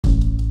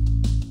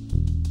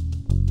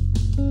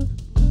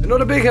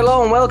Another big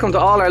hello and welcome to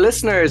all our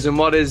listeners in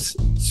what is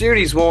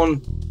Series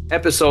 1,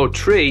 Episode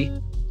 3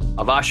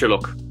 of Asher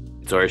Look,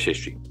 It's Irish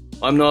History.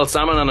 I'm Niall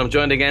Salmon and I'm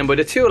joined again by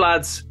the two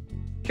lads,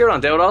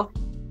 Kieran Dowdall.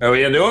 How are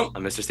you doing?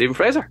 And Mr. Stephen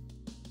Fraser.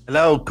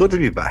 Hello, good to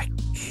be back.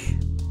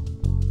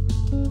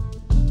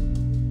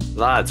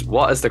 Lads,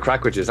 what is the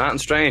crack with you? Anything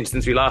strange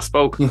since we last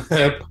spoke?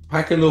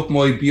 Packing up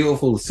my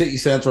beautiful city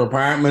centre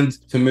apartment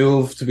to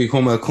move to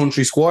become a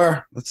country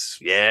squire.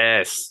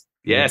 Yes.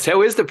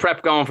 How is the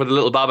prep going for the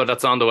little baba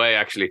that's on the way,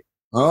 actually?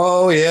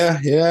 Oh,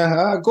 yeah.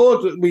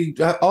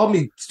 Good. All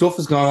my stuff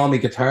is gone. All my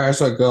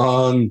guitars are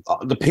gone.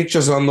 The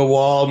pictures on the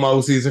wall,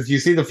 mostly. If you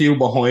see the few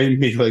behind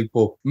me,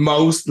 but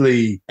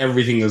mostly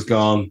everything is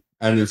gone.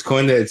 And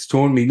it's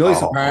turned me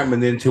nice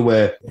apartment into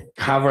a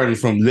cavern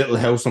from Little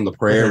House on the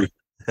Prairie.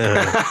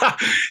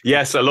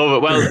 Yes, I love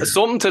it. Well,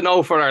 something to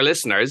know for our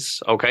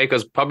listeners, okay,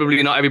 because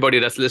probably not everybody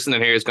that's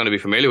listening here is going to be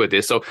familiar with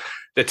this. So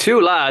the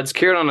two lads,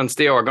 Kieran and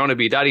Steo, are going to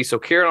be daddy. So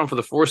Kieran for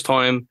the first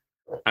time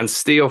and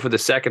Steo for the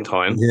second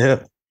time.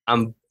 Yeah.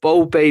 And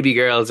both baby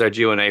girls are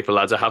due in April,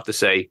 lads. I have to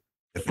say,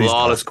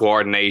 flawless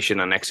coordination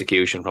and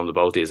execution from the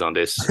both of us on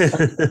this.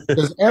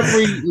 There's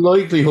every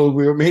likelihood,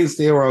 me and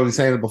Steve were only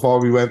saying it before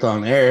we went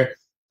on air,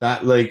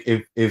 that like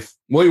if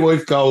my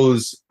wife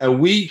goes a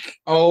week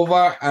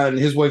over and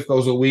his wife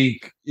goes a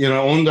week,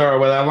 under or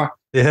whatever,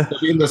 they'll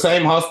be in the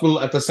same hospital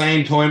at the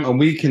same time and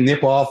we can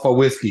nip off for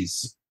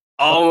whiskies.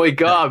 Oh my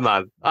God,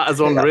 man. That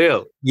is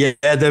unreal. Yeah,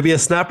 there'll be a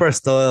snapper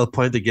style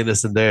pint of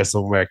Guinness in there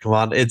somewhere. Come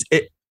on.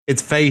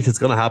 It's fate. It's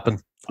going to happen.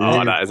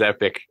 Oh, that is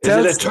epic. Is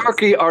it a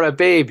turkey or a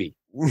baby?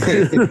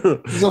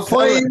 It's a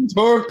fine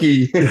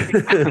turkey.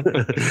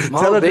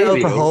 Tell Adele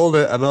to hold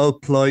it and I'll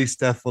ply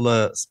Steph full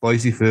of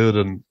spicy food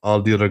and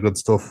all the other good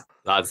stuff.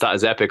 Lads, that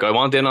is epic. I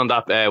want in on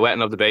that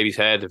wetting of the baby's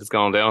head if it's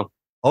going down.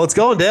 Oh, it's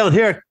going down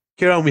here,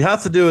 Kieran. We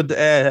have to do it.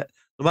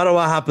 No matter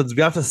what happens,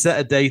 we have to set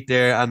a date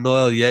there. And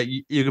Niall,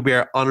 you can be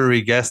our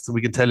honorary guest and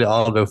we can tell you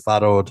all about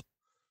Fat Ode.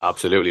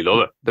 Absolutely love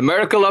it. The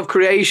miracle of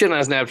creation,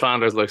 as Ned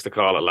Flanders likes to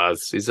call it,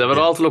 lads. He's have it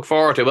all to look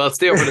forward to. Well,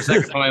 Steve for the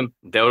second time,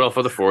 Dowdall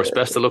for the first.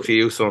 Best of luck to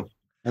you, son.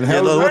 And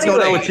what's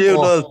going on with you,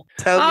 Niall?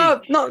 Tell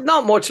me.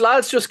 Not much,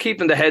 lads. Just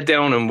keeping the head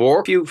down and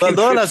war. Few trips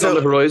on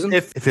the horizon.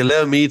 If you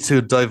allow me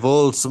to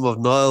divulge some of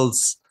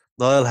Niall's,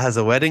 Niall has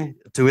a wedding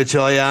to which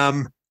I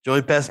am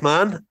joint best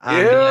man.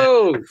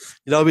 And,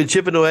 I've been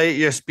chipping away at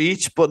your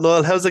speech. But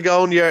Niall, how's it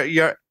going?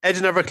 You're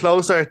edging ever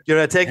closer.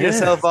 You're taking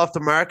yourself off the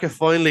market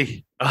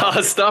finally.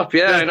 Oh, stop.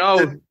 Yeah, I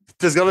know.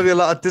 There's going to be a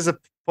lot of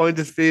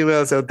disappointed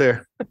females out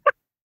there.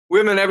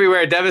 Women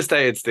everywhere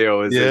devastated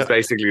still is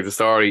basically the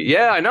story.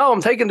 Yeah, I know.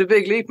 I'm taking the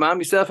big leap, man.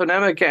 Myself and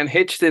Emma getting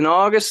hitched in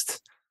August.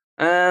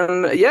 I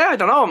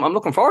don't know. I'm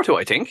looking forward to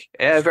it, I think.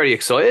 Very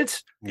excited.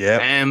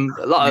 Yeah.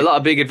 A lot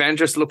of big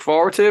adventures to look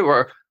forward to.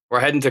 We're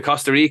heading to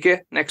Costa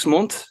Rica next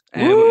month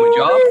with my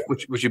job,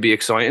 which would be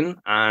exciting.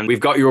 And we've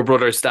got your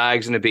brother's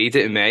stags in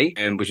Ibiza in May,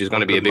 which is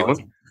going to be a big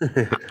one.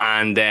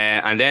 and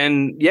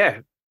then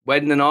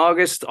wedding in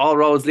August, all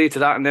roads lead to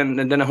that, and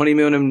then a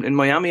honeymoon in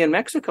Miami and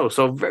Mexico.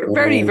 So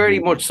very, very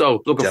much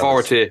so looking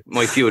forward to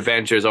my few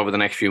adventures over the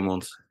next few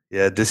months.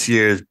 Yeah, this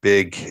year is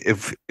big.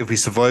 If we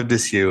survive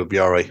this year, we'll be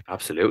all right.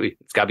 Absolutely.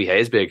 It's Gabby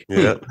Hayes big.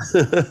 Yeah.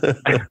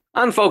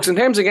 And folks, in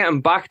terms of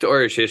getting back to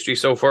Irish history,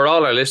 so for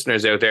all our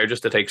listeners out there,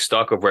 just to take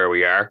stock of where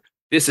we are,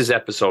 this is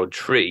episode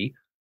 3,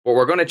 but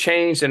we're going to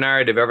change the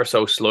narrative ever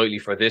so slightly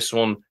for this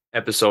one.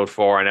 Episode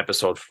 4 and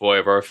episode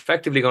 5 are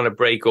effectively going to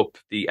break up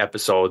the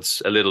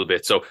episodes a little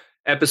bit. So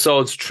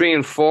episodes 3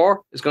 and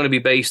 4 is going to be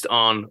based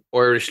on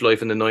Irish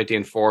life in the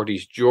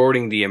 1940s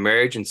during the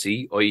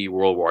emergency, i.e.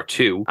 World War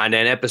II. And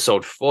then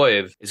episode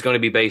 5 is going to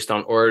be based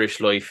on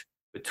Irish life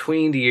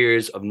between the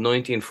years of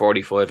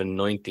 1945 and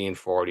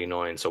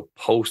 1949. So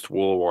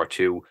post-World War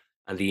II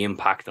and the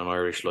impact on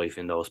Irish life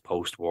in those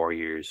post-war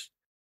years.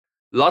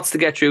 Lots to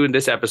get through in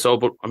this episode,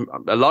 but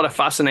a lot of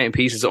fascinating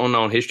pieces of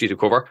unknown history to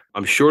cover.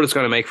 I'm sure it's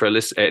going to make for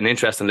an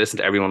interesting listen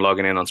to everyone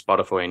logging in on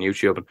Spotify and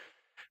YouTube. And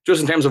just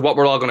in terms of what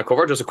we're all going to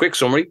cover, just a quick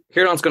summary.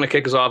 Kieran's going to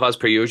kick us off as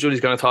per usual.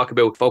 He's going to talk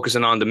about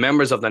focusing on the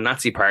members of the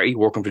Nazi party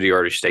working for the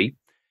Irish state.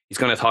 He's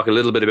going to talk a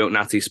little bit about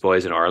Nazi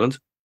spies in Ireland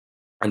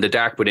and the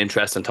dark but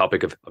interesting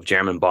topic of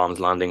German bombs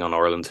landing on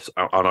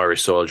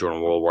Irish soil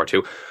during World War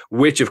II,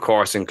 which of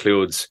course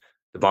includes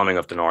the bombing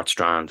of the North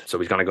Strand. So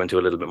he's going to go into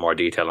a little bit more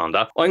detail on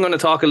that. I'm going to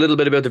talk a little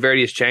bit about the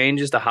various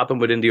changes that happened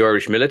within the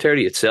Irish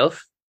military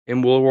itself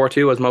in World War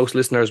II. As most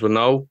listeners will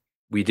know,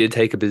 we did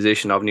take a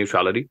position of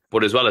neutrality.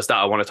 But as well as that,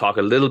 I want to talk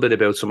a little bit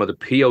about some of the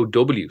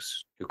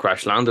POWs who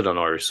crash landed on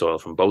Irish soil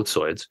from both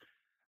sides,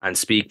 and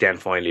speak then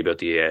finally about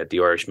the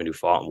Irishmen who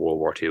fought in World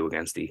War II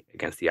against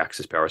the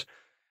Axis powers.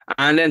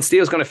 And then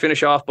Steele's going to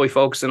finish off by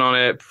focusing on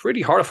a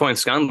pretty horrifying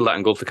scandal that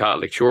engulfed the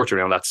Catholic Church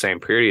around that same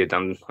period.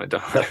 And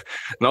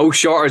no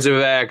shortage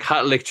of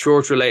Catholic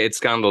Church-related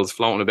scandals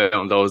floating about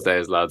in those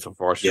days, lads,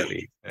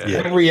 unfortunately.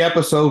 Yeah. Every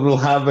episode will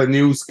have a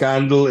new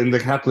scandal in the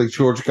Catholic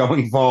Church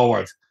going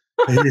forward.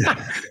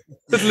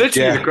 It's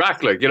literally the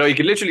crack. Like, you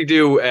can literally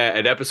do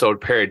an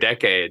episode per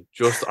decade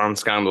just on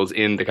scandals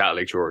in the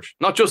Catholic Church.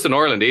 Not just in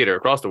Ireland either,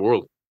 across the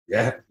world.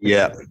 Yeah.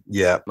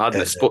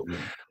 Madness. But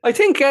I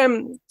think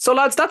so,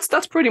 lads.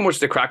 That's pretty much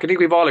the crack. I think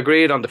we've all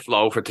agreed on the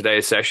flow for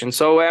today's session.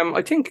 So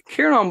I think,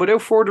 Kieran,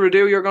 without further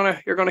ado, you're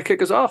gonna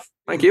kick us off.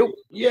 Thank you.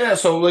 Yeah,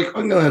 so like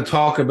I'm going to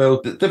talk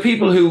about the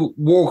people who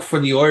work for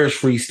the Irish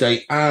Free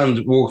State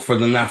and work for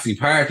the Nazi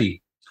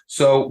Party.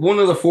 So one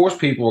of the first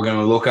people we're going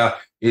to look at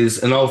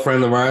is an old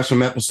friend of ours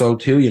from episode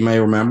 2. You may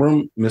remember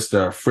him,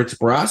 Mr. Fritz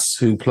Brase,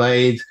 who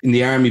played in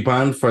the army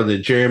band for the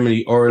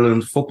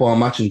Germany-Ireland football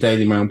match in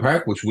Dalymount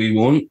Park, which we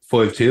won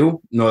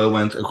 5-2. Niall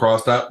went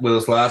across that with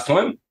us last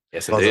time.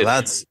 Yes, it did.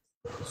 Lads.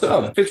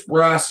 So, Fritz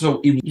Brase,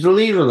 he was the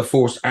leader of the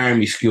first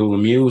Army School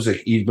of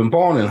Music. He'd been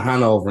born in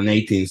Hanover in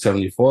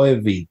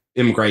 1875. He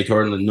immigrated to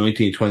Ireland in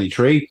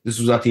 1923. This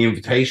was at the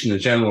invitation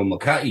of General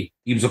Mulcahy.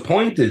 He was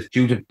appointed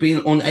due to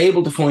being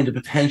unable to find a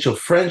potential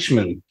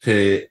Frenchman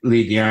to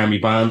lead the army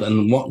band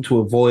and wanting to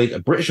avoid a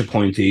British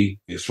appointee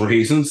for these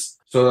reasons.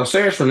 So the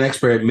search for an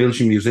expert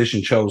military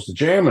musician chose the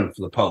German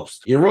for the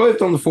post. He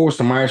arrived on the 1st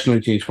of March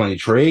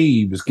 1923.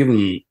 He was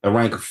given a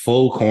rank of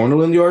full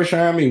colonel in the Irish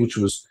Army, which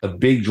was a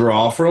big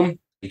draw for him.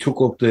 He took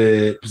up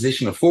the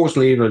position of first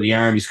leader of the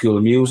Army School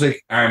of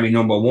Music, Army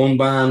No. 1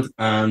 Band,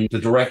 and the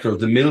director of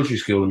the Military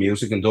School of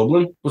Music in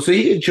Dublin. But so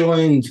he had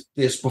joined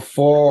this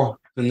before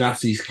the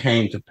Nazis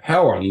came to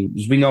power, and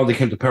as we know, they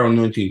came to power in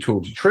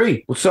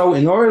 1933. But so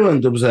in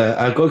Ireland, there was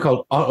a guy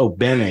called Otto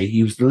Benne.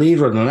 He was the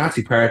leader of the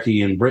Nazi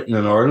Party in Britain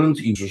and Ireland.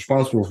 He was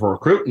responsible for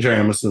recruiting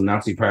Germans to the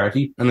Nazi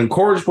Party, and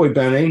encouraged by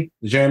Benne,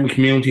 the German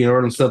community in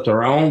Ireland set up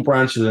their own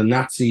branch of the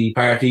Nazi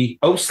Party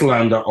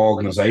Auslander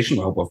organisation,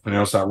 I hope I've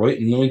pronounced that right,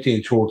 in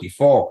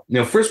 1934.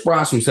 Now, Fritz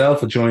Brase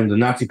himself had joined the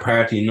Nazi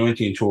Party in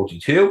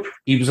 1932.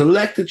 He was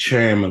elected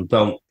chairman,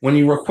 though when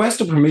he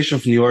requested permission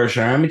from the Irish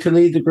Army to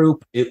lead the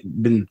group, it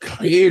had been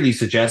clearly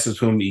suggested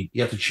to him he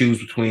had to choose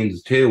between the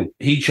two.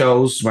 He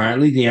chose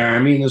smartly the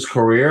army in his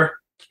career,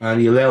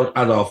 and he allowed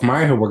Adolf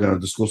Mahr, who we're going to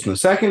discuss in a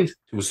second,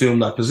 to assume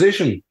that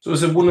position. So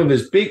it's one of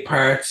his big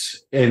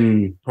parts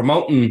in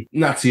promoting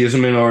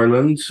Nazism in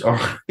Ireland.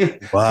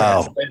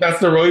 Wow. That's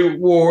the right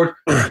word.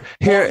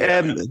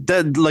 Here,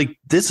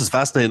 this is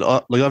fascinating.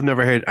 Like, I've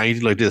never heard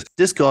anything like this.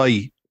 This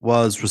guy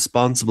was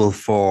responsible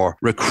for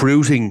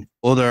recruiting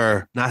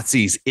other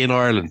Nazis in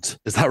Ireland.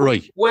 Is that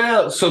right?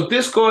 Well, so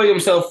this guy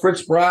himself,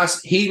 Fritz Brase,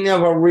 he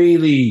never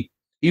really...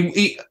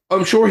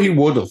 I'm sure he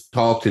would have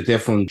talked to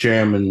different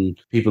German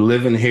people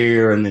living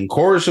here and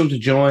encouraged them to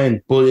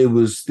join, but it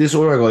was this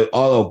other guy,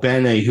 Otto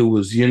Benne, who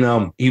was,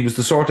 he was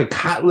the sort of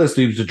catalyst,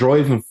 he was the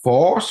driving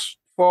force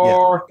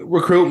for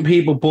recruiting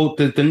people. But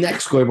the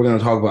next guy we're going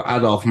to talk about,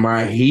 Adolf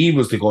Mahr, he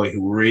was the guy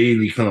who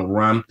really kind of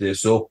ramped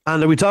this up.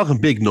 And are we talking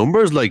big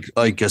numbers, like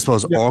I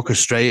suppose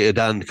orchestrated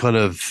and kind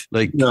of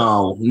like...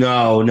 No.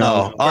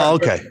 Oh,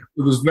 okay.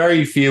 It was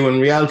very few.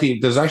 In reality,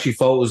 there's actually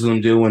photos of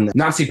them doing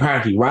Nazi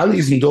Party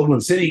rallies in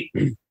Dublin City.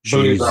 And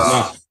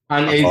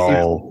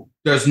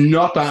there's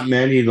not that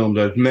many of them.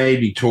 There's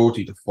maybe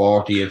 30 to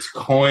 40. It's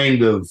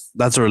kind of...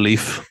 That's a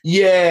relief.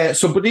 Yeah.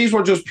 So, but these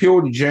were just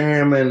purely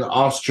German,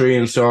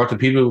 Austrian sort of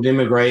people who'd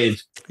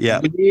immigrated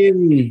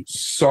within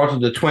sort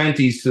of the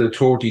 20s to the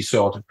 30s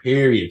sort of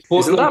period. But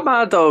isn't that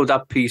bad, though,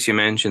 that piece you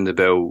mentioned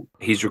about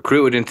he's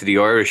recruited into the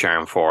Irish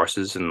Armed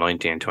Forces in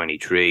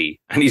 1923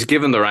 and he's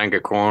given the rank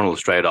of colonel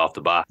straight off the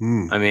bat?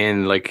 I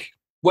mean, like...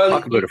 Well,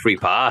 talk about a free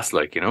pass,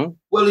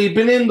 Well, he'd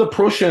been in the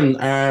Prussian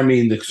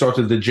army,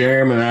 the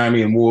German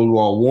army in World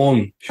War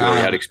One. Sure,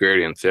 he had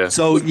experience, yeah.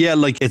 So yeah,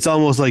 it's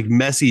almost like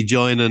Messi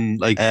joining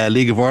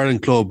League of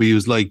Ireland club. He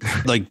was like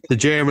the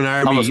German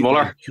army. Thomas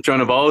Muller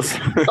joining balls.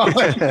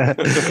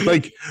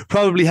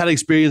 Probably had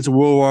experience in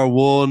World War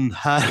One.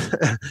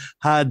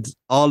 Had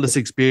all this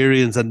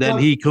experience, and then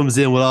he comes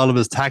in with all of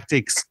his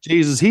tactics.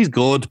 Jesus, he's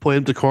good. Point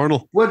him to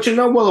colonel. Well, do you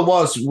know what it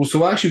was?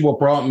 So actually, what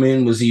brought him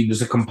in was he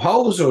was a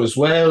composer as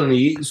well, and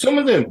some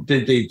of the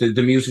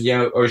music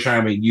the Irish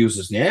Army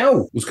uses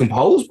now was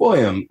composed by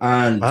him.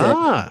 And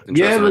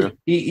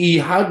he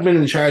had been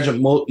in charge of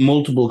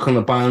multiple kind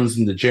of bands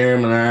in the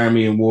German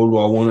army in World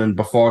War One, and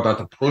before that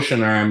the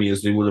Prussian army,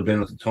 as they would have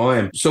been at the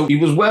time. So he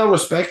was well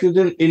respected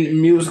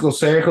in musical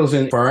circles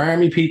and for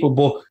army people.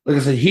 But like I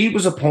said, he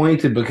was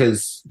appointed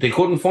because they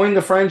couldn't find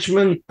the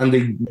Frenchmen, and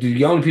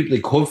the only people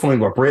they could find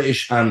were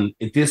British. And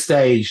at this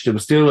stage, there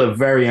was still a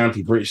very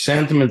anti-British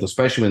sentiment,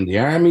 especially in the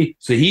army.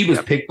 So he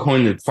was picked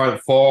kind of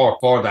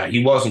for that.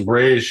 He wasn't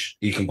British.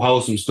 He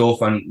composed some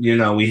stuff, and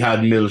he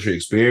had military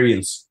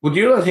experience. But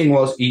the other thing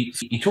was he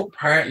took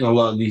part in a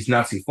lot of these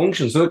Nazi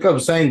functions. So like I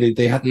was saying,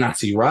 they had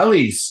Nazi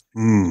rallies,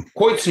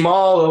 quite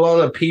small. A lot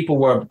of people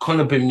were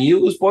kind of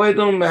bemused by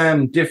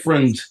them.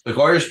 Different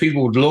Irish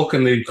people would look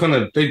and they kind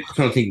of think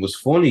it was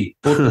funny.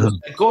 But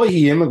the guy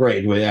he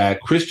immigrated with,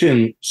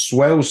 Christian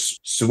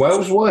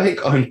Schwelswijk,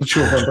 I'm not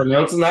sure if I'm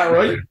pronouncing that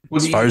right.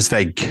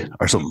 Sparsvig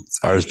or something.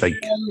 Sparsvig.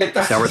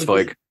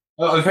 Sauersvig.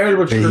 I've heard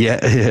about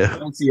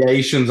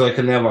pronunciations. I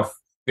can never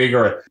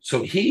figure.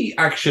 So he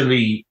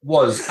actually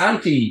was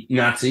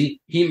anti-Nazi.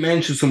 He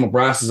mentioned some of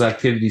Brase's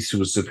activities to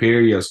his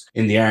superiors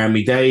in the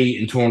army. They,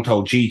 in turn,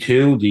 told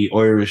G2, the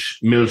Irish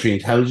Military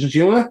Intelligence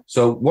Unit.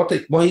 So what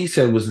he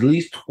said was at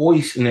least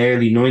twice in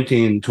early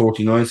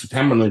 1939,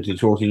 September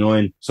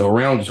 1939, so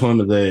around the time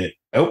of the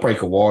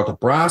outbreak of war, the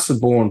Brase had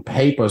burned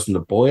papers in the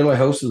boiler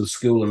house of the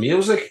School of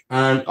Music,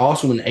 and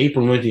also in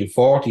April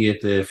 1940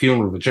 at the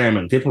funeral of a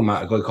German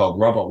diplomat, a guy called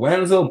Robert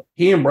Wenzel.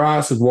 He and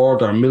Brase had wore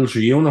their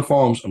military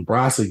uniforms, and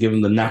Brase had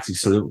given the Nazi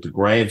salute at the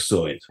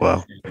graveside.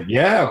 Wow.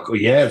 Yeah,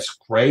 it's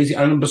crazy.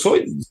 And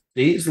besides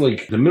these,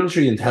 like, the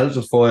military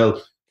intelligence file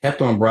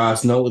kept on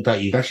Brase noted that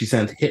he'd actually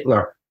sent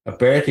Hitler a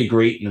birthday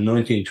greeting in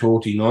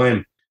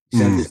 1939.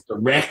 Sent this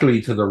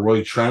directly to the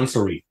Reich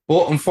Chancellery.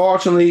 But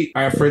unfortunately,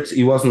 our Fritz,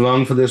 he wasn't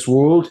long for this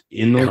world.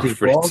 In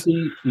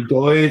 1940, he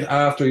died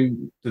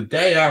the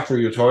day after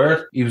he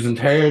retired. He was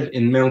interred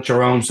in Mount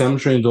Jerome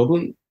Cemetery in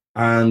Dublin,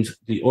 and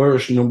the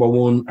Irish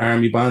 #1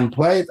 army band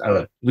played at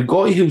it. The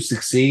guy who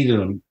succeeded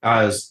him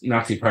as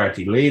Nazi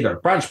party leader,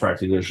 branch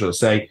party leader, should I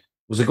say,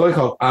 was a guy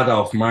called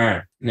Adolf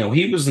Mahr. Now,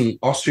 he was an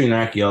Austrian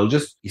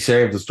archaeologist. He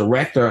served as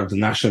director of the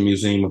National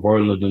Museum of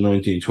Ireland in the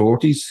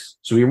 1930s.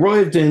 So he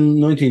arrived in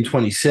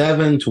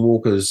 1927 to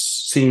work as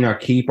senior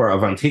keeper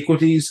of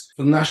antiquities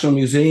for the National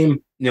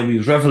Museum. Now, he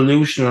was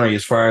revolutionary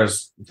as far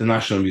as the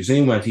National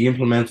Museum went. He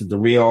implemented the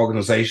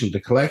reorganization of the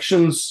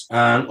collections,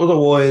 and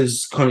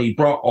otherwise he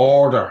brought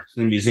order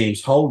to the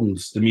museum's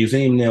holdings. The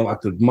museum now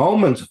at the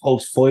moment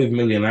holds 5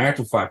 million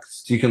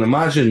artifacts. So you can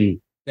imagine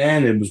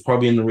then it was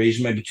probably in the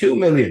region, maybe 2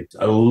 million,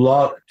 a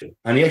lot.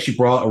 And he actually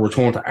brought a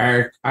return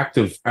to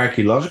active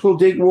archaeological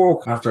dig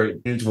work after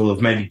an interval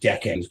of maybe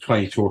decades,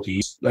 20, 30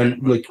 years.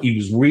 And like, he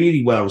was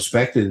really well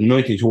respected. In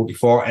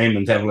 1924,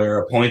 Eamon de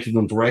Valera appointed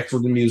him director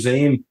of the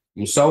museum.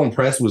 He was so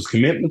impressed with his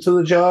commitment to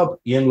the job,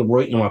 he ended up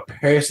writing him a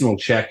personal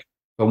check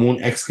for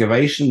one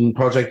excavation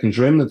project in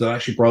Drimnagh that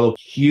actually brought up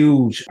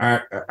huge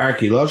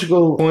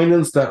archaeological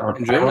findings that are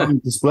on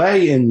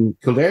display in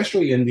Kildare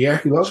in the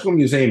Archaeological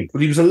Museum.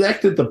 But he was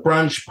elected the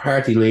branch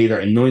party leader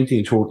in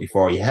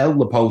 1934. He held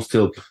the post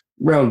till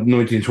around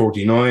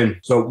 1939.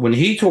 So when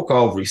he took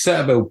over, he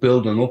set about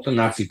building up the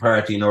Nazi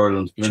party in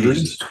Ireland. At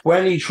least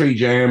 23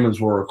 Germans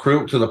were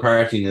recruited to the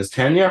party in his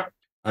tenure,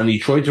 and he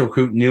tried to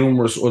recruit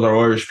numerous other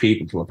Irish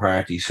people to the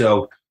party.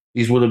 So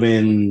these would have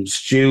been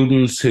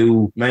students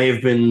who may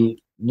have been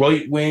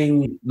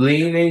right-wing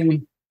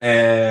leaning,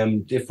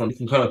 different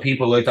kind of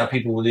people like that,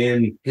 people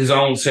within his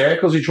own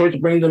circles. He tried to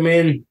bring them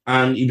in,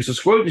 and he was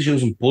described as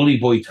using bully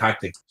boy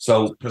tactics.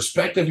 So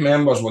prospective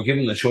members were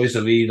given the choice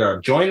of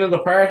either joining the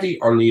party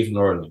or leaving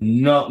Ireland.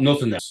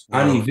 Nothing else.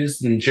 Wow. Any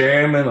visiting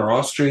German or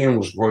Austrian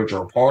was required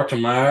to report to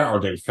Mahr, or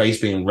they'd face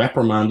being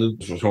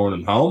reprimanded for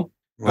returning home.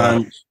 Wow.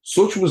 And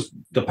such was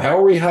the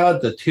power he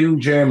had, the 2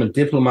 German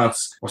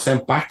diplomats were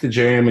sent back to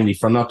Germany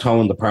for not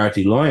towing the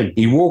party line.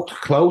 He worked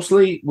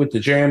closely with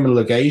the German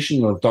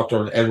legation of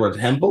Dr. Edward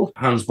Hempel,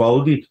 Hans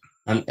Boden,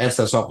 and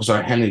SS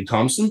officer Henry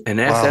Thompson. An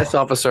SS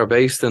officer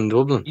based in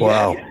Dublin.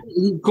 Wow. Yeah,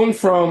 he'd come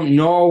from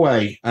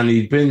Norway, and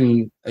he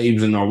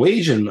was a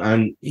Norwegian,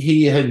 and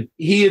he had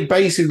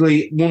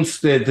basically, once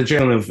the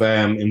Germans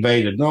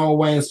invaded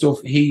Norway and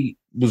stuff, he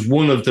was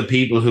one of the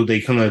people who they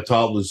kind of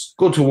thought was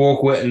good to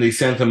work with, and they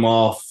sent him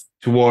off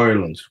to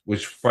Ireland,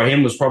 which for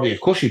him was probably a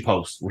cushy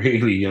post,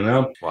 really, you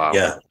know? Wow.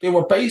 Yeah. They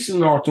were based in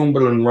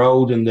Northumberland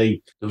Road, and there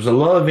was a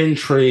lot of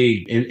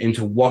intrigue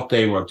into what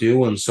they were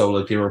doing. So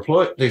like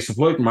they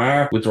supplied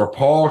Mahr with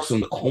reports on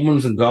the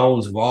comings and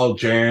goings of all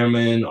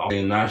German or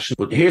national.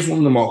 But here's one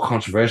of the more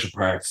controversial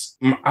parts.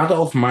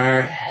 Adolf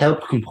Mahr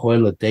helped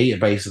compile a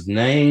database of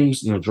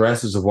names and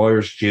addresses of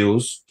Irish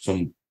Jews,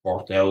 some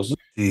 4,000,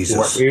 who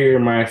were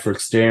earmarked for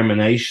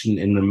extermination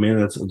in the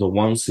minutes of the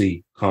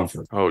Wannsee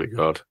Conference. Holy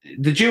God.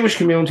 The Jewish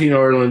community in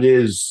Ireland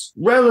is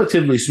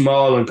relatively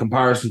small in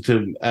comparison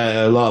to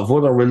a lot of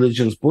other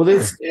religions, but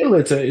it's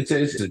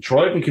a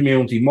tribal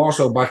community, more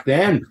so back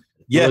then.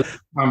 Yeah.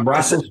 And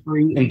Brattle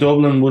Street in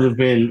Dublin would have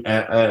been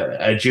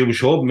a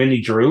Jewish hub,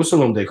 mini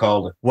Jerusalem, they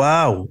called it.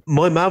 Wow.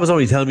 My mom was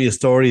only telling me a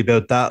story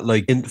about that.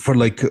 I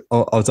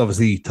was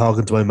obviously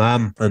talking to my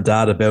mom and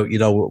dad about,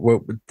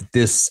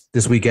 this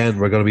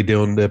weekend we're going to be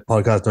doing the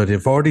podcast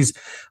 1940s.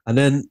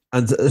 And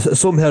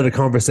somehow the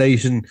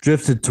conversation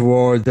drifted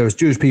toward, there was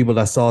Jewish people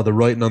that saw the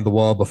writing on the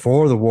wall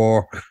before the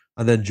war,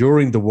 and then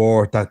during the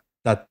war that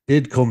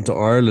did come to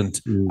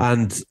Ireland,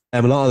 and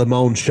a lot of them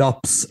owned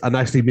shops. And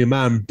actually, my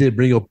mum did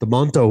bring up the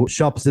Monto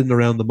shops in and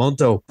around the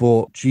Monto.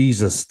 But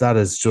Jesus, that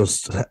is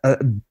just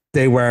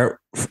they were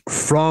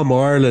from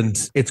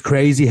Ireland. It's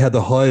crazy how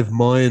the hive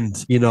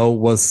mind,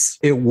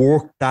 it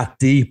worked that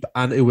deep,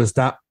 and it was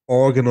that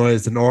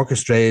organized and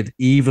orchestrated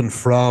even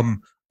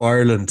from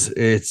Ireland.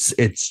 It's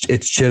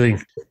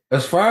chilling.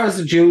 As far as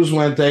the Jews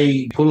went,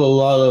 they put a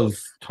lot of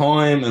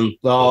time and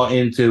thought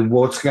into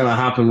what's going to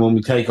happen when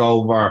we take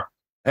over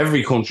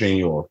every country in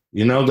Europe.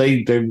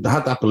 They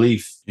had that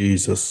belief.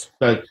 Jesus.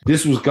 That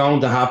this was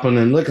going to happen.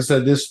 And like I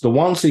said, the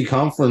Wannsee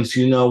Conference,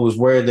 was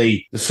where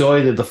they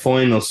decided the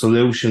final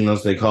solution,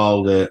 as they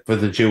called it, for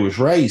the Jewish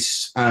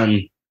race.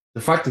 And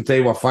the fact that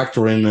they were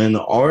factoring in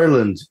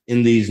Ireland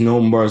in these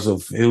numbers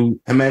of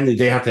how many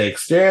they had to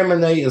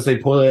exterminate, as they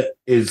put it,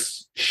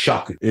 is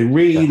shocking. It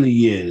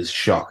really is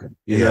shocking,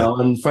 you know.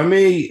 And for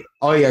me,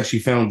 I actually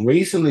found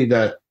recently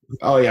that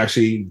I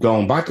actually,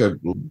 going back a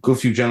good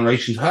few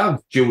generations,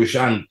 have Jewish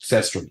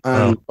ancestry,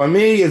 and for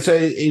me,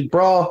 it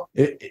brought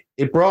it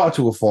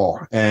to a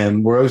fore,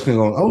 and where I was kind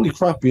of going, holy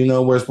crap, you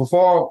know. Whereas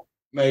before,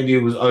 maybe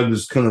I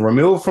was kind of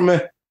removed from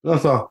it, and I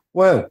thought,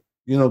 well,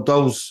 you know,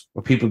 those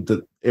were people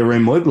that are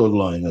in my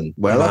bloodline, and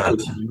that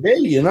could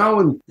be, you know,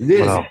 and it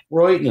is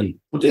frightening.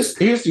 But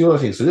here's the other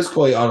thing. So this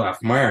guy,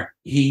 Adolf Mahr,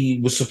 he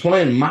was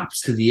supplying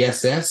maps to the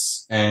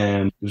SS,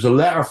 and there was a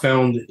letter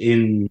found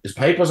in his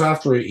papers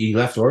after he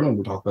left Ireland,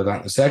 we'll talk about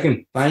that in a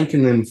second,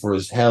 thanking him for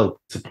his help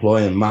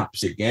supplying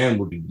maps again,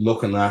 would be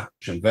looking at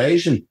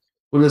invasion.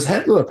 Well, as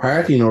head of the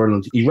party in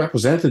Ireland, he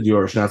represented the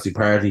Irish Nazi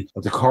Party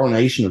at the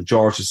coronation of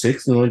George VI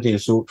in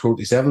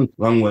 1937,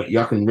 along with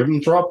Joachim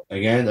Ribbentrop,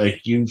 again, a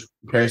huge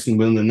person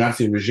within the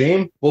Nazi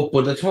regime. But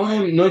by the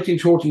time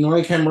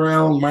 1939 came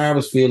around, Mahr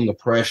was feeling the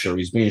pressure.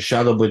 He's being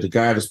shadowed by the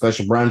Garda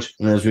Special Branch,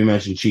 and as we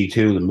mentioned,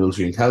 G2, the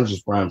Military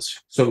Intelligence Branch.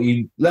 So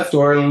he left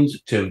Ireland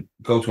to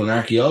go to an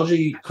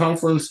archaeology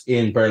conference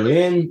in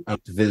Berlin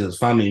and to visit his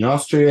family in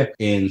Austria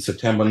in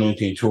September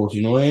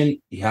 1939.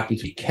 He happened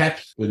to be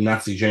kept with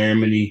Nazi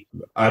Germany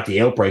at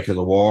the outbreak of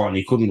the war, and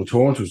he couldn't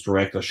return to his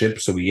directorship,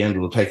 so he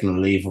ended up taking a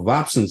leave of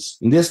absence.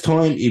 And this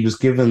time, he was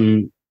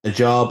given a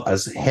job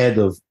as head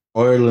of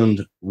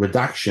Ireland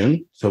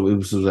redaction. So it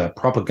was a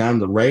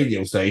propaganda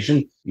radio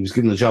station. He was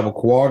given the job of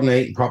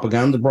coordinating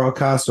propaganda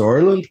broadcasts to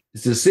Ireland.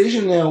 His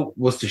decision now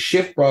was to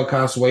shift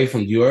broadcasts away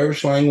from the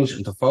Irish language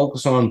and to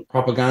focus on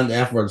propaganda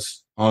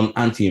efforts on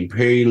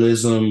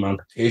anti-imperialism and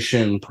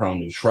petition,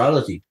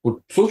 pro-neutrality. But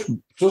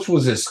such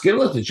was his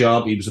skill at the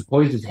job, he was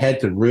appointed head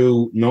to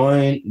Route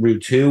 9,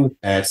 Route 2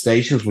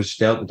 stations, which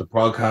dealt with the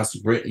broadcast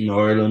of Britain,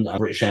 Ireland, and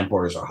British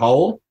Empire as a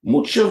whole.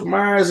 Much of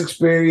Mahr's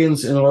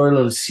experience in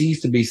Ireland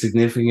ceased to be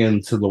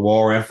significant to the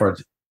war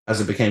effort, as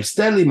it became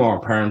steadily more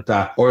apparent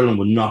that Ireland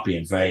would not be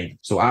invaded.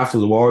 So after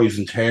the war, he was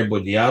interred by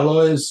the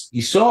Allies.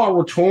 He saw a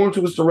return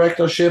to his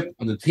directorship,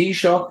 and the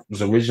Taoiseach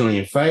was originally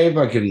in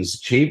favour, given his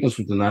achievements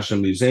with the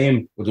National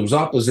Museum, but there was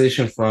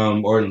opposition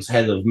from Ireland's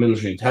head of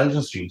military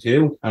intelligence,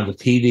 G2, and the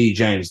TD,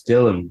 James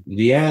Dillon. In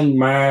the end,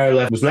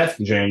 Mahr was left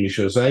in Germany,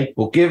 should I say,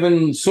 but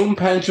given some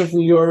pension from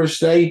the Irish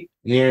state,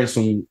 and he earned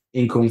some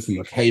income from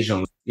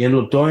occasional. He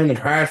ended up dying of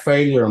heart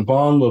failure in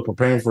Bonn while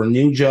preparing for a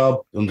new job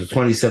on the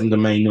 27th of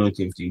May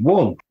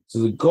 1951. So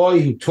the guy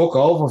who took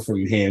over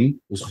from him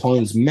was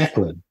Heinz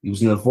Meckling. He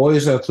was an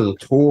advisor to the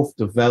Turf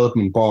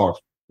Development Board,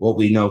 what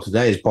we know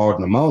today as Board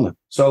Namona.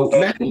 So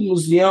Meckling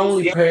was the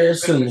only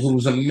person who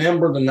was a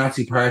member of the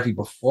Nazi Party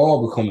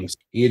before becoming.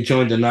 He had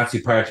joined the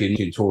Nazi Party in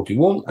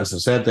 1931. As I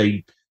said,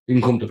 they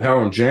didn't come to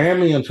power in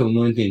Germany until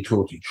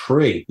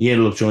 1933. He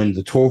ended up joining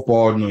the Turf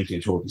Board in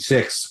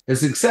 1936. His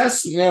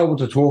success now with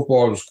the Turf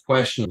Board was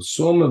questionable.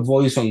 Some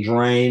advice on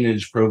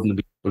drainage proven to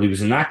be, but he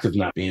was inactive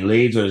now, being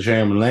leader of the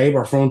German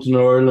Labour Front in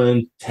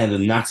Ireland,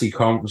 attended Nazi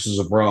conferences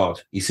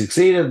abroad. He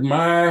succeeded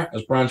Mahr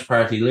as branch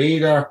party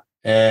leader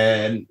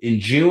in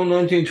June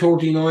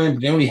 1939,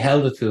 but they only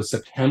held it till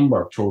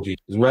September 30.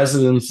 His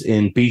residence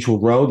in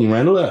Beechwood Road in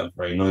Ranelagh, a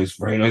very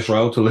nice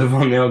road to live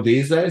on now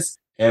these days,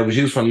 was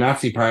used for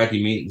Nazi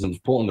party meetings and was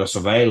put under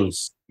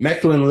surveillance.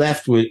 Meckling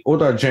left with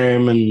other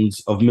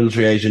Germans of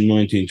military age in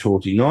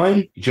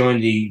 1939. He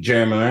joined the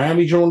German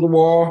army during the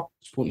war,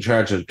 was put in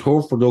charge of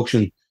turf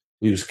production.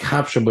 He was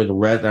captured by the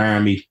Red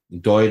Army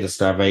and died of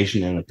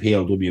starvation in a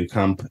POW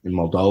camp in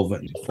Moldova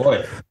in the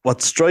fire.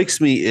 What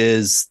strikes me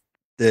is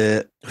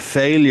the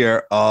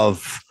failure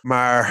of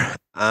Mahr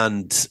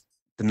and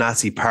the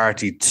Nazi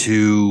party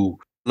to,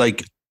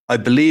 I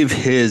believe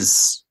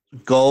his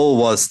goal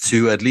was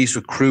to at least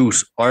recruit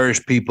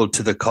Irish people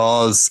to the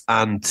cause,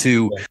 and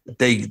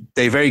they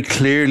very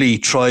clearly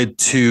tried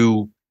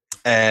to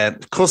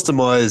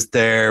customize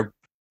their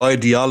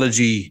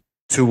ideology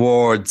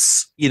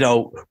towards,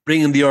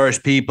 bringing the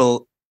Irish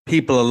people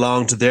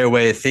along to their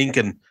way of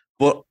thinking.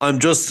 But I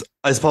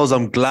suppose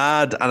I'm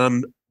glad, and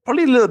I'm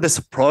probably a little bit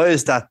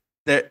surprised that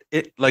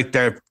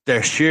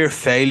their sheer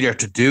failure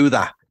to do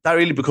that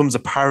really becomes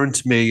apparent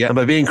to me. Am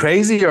I being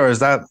crazy, or is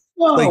that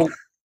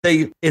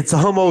it's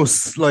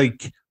almost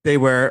like they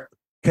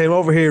came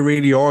over here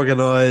really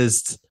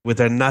organized with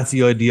their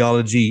Nazi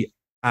ideology,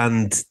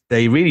 and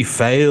they really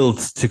failed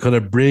to kind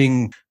of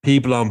bring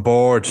people on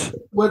board?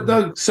 Well,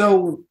 Doug,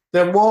 so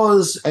there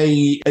was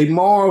a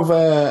more of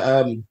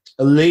a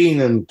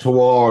leaning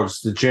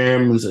towards the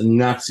Germans and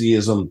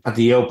Nazism at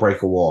the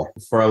outbreak of war.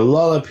 For a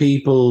lot of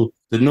people,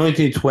 the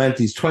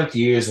 1920s, 20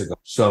 years ago.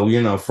 So,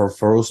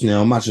 for us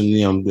now,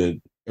 imagine,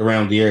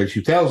 around the early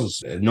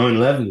 2000s,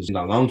 9/11 isn't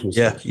that long to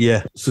us.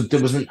 Yeah. So there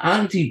was an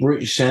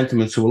anti-British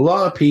sentiment. So a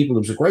lot of people,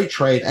 there was a great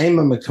trade.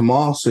 Eamon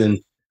McThomas in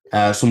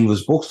some of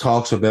his books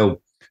talks about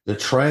the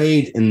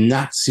trade in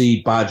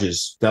Nazi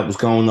badges that was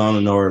going on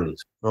in Ireland.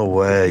 No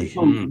way.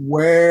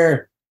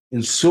 Where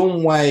in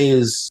some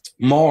ways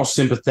more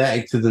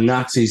sympathetic to the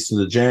Nazis, to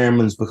the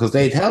Germans, because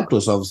they'd helped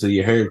us, obviously.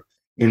 You heard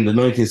in the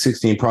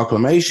 1916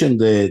 proclamation,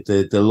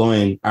 the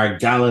line, "Our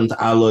gallant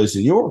allies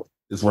in Europe,"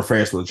 is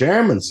refers to the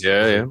Germans.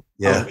 Yeah.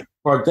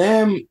 For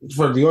them,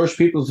 for the Irish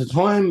people at the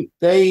time,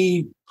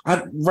 they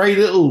had very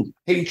little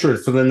hatred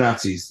for the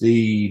Nazis.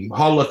 The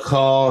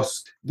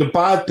Holocaust, the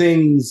bad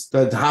things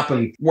that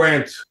happened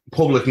weren't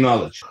public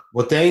knowledge.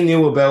 What they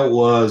knew about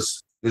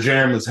was the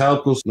Germans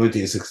helped us in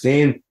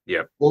 1916.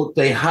 Yeah. But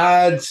they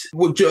had,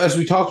 as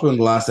we talked about in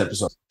the last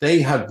episode, they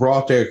had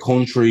brought their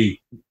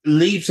country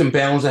leaps and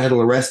bounds ahead of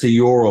the rest of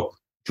Europe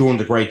during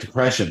the Great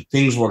Depression.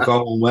 Things were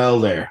going well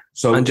there.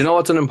 So, and do you know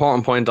what's an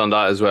important point on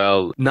that as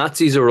well?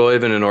 Nazis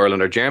arriving in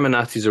Ireland, or German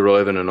Nazis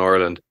arriving in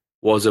Ireland,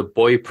 was a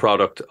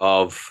byproduct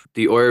of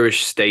the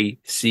Irish state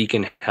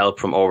seeking help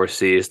from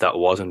overseas that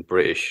wasn't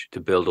British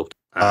to build up.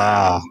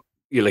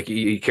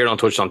 Kieran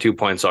touched on 2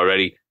 points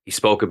already. He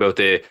spoke about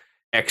the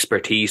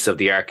expertise of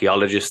the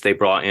archaeologists they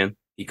brought in.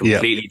 He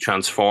completely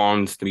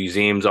transformed the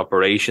museum's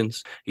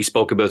operations. He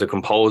spoke about the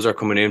composer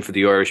coming in for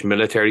the Irish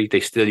military.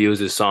 They still use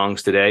his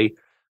songs today.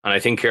 And I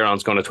think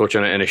Kieran's going to touch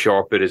on it in a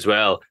short bit as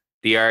well.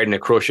 The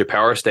Ardnacrusha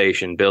power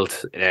station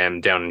built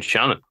down in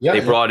Shannon.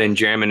 They brought in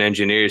German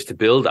engineers to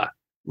build that.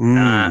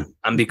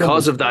 And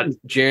because of that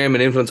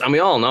German influence, and we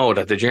all know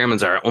that the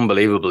Germans are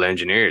unbelievable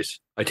engineers.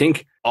 I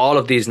think all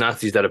of these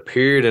Nazis that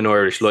appeared in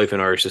Irish life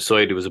and Irish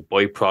society was a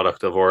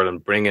byproduct of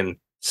Ireland bringing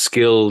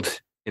skilled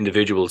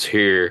individuals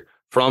here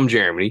from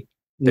Germany.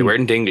 They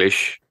weren't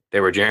English,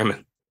 they were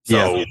German.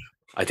 So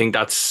I think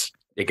that's,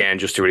 again,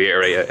 just to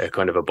reiterate, a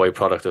kind of a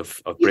byproduct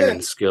of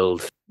bringing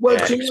skilled,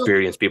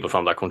 experienced people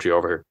from that country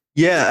over here.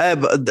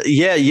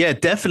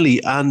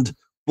 Definitely.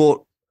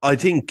 But I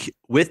think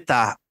with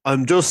that,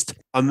 I'm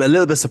a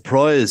little bit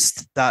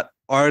surprised that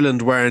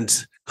Ireland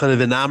weren't kind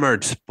of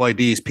enamored by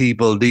these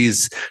people,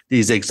 these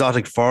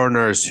exotic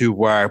foreigners who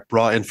were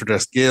brought in for their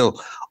skill.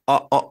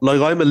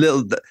 I'm a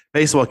little,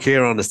 based on what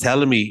Kieran is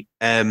telling me,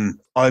 I'm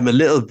a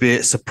little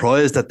bit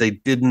surprised that they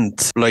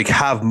didn't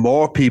have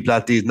more people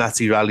at these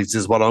Nazi rallies,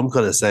 is what I'm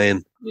kind of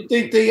saying.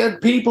 They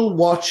had people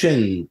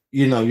watching,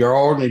 your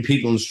ordinary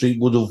people in the street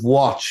would have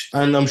watched,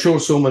 and I'm sure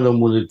some of them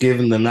would have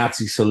given the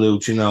Nazi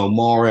salute,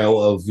 more out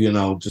of,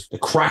 just the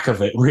crack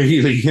of it,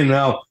 really,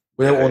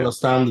 without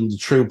understanding the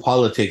true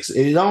politics.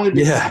 It only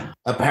became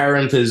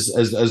apparent as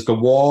the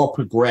war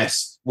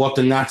progressed what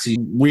the Nazi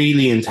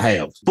really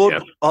entailed.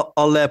 But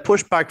I'll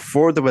push back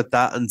further with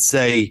that and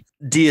say,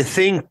 do you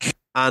think,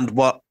 and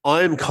what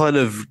I'm kind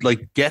of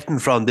getting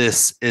from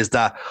this is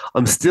that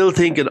I'm still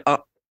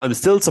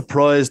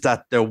surprised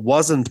that there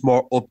wasn't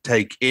more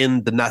uptake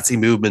in the Nazi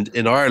movement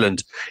in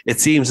Ireland. It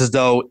seems as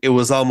though it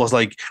was almost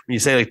like when you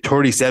say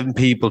 37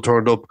 people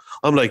turned up,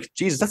 I'm like,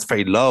 Jesus, that's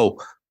very low.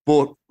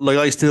 But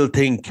I still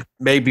think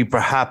maybe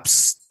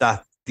perhaps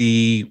that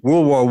the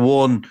World War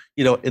One,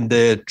 in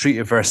the Treaty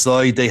of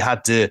Versailles,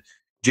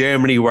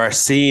 Germany were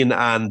seen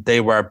and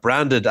they were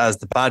branded as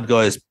the bad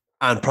guys,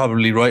 and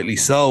probably rightly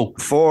so,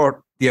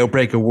 for the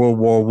outbreak of World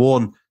War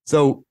One.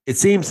 So it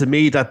seems to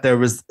me that there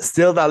was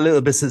still that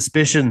little bit of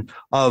suspicion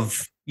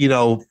of,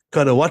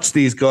 kind of watch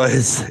these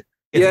guys.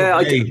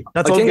 I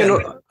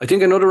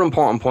think another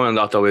important point on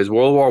that, though, is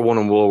World War One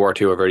and World War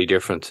Two are very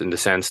different in the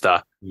sense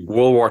that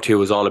World War Two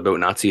was all about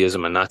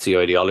Nazism and Nazi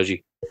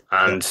ideology.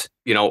 And,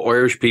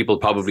 Irish people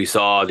probably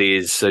saw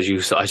these,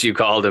 as you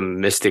call them,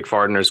 mystic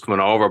foreigners coming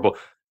over. But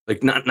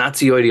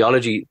Nazi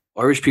ideology,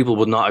 Irish people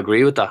would not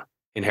agree with that.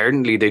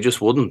 Inherently, they just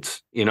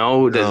wouldn't.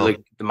 The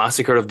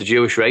massacre of the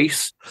Jewish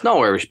race. There's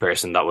no Irish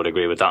person that would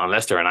agree with that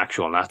unless they're an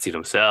actual Nazi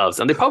themselves.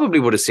 And they probably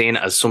would have seen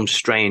it as some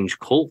strange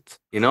cult.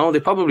 They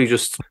probably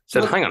just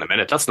said, hang on a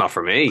minute, that's not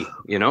for me,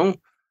 Well,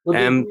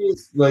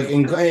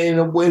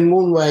 in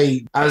one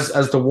way,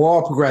 as the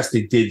war progressed,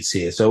 they did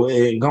see it. So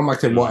going back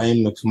to what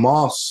Ian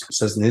McMoss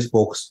says in his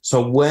books,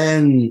 so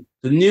when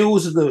the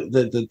news of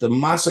the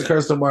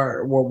massacres that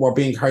were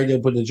being carried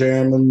out by the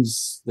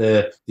Germans,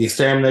 the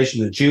extermination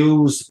of the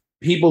Jews,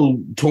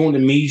 people turned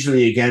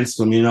immediately against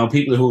them.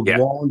 People who had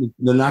worn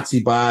the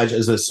Nazi badge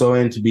as a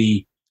sign to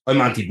be,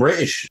 I'm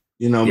anti-British,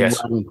 rather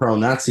than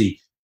pro-Nazi.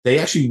 They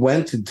actually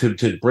went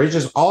to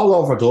bridges all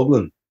over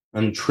Dublin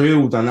and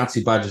threw the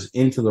Nazi badges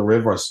into the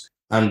rivers.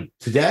 And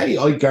today,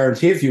 I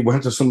guarantee if you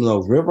went to some of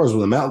those rivers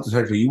with a metal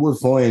detector, you would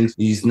find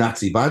these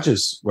Nazi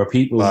badges where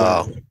people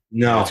went,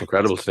 no. That's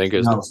incredible to think,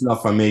 isn't it? No, it's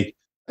not for me.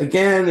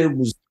 Again, it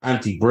was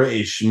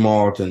anti-British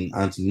more than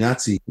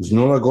anti-Nazi. There was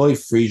another guy,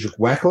 Friedrich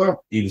Weckler.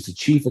 He was the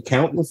chief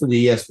accountant for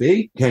the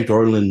ESB. Came to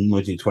Ireland in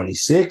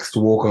 1926 to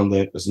work on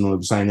as I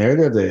was saying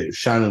earlier, the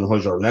Shannon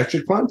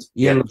hydroelectric plant.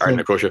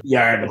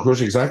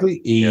 Ardnacrusha,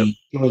 exactly. He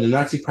joined the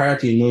Nazi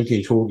party in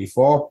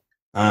 1934.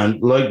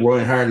 And like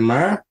Reinhard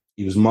Mahr,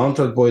 He was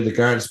monitored by the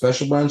Guard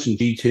Special Branch in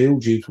G2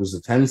 due to his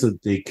attendance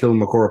at the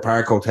Kilmacura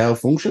Park Hotel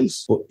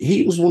functions. But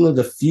he was one of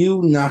the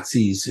few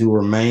Nazis who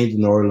remained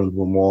in Ireland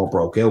when war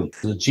broke out.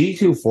 The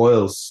G2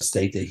 files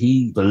state that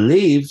he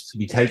believed to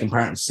be taking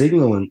part in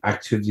signalling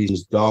activities in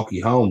his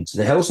Dalkey home. So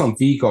the house on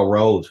Vico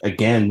Road,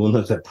 again, one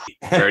of the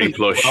very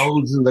plush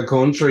roads in the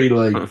country.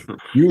 Like,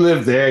 you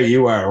live there,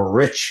 you are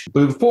rich.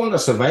 But he was put under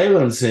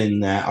surveillance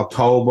in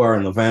October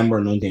and November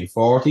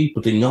 1940,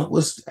 but they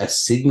noticed a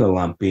signal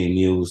lamp being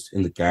used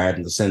in the garden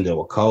to send out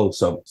a code.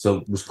 So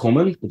it was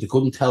coming, but they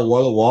couldn't tell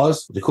what it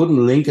was. They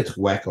couldn't link it to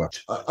Weckler.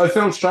 I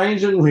found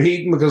strange in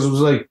reading because it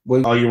was like,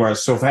 well, you were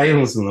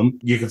surveillancing them.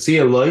 You could see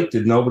a light.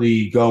 Did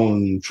nobody go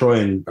and try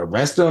and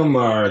arrest them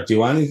or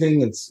do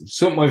anything? It's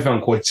something I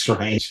found quite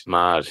strange.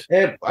 Mad.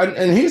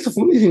 And here's the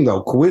funny thing,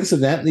 though.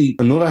 Coincidentally,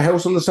 another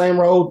house on the same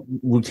road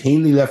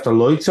routinely left their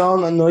lights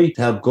on at night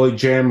to help guide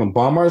German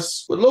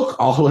bombers. But look,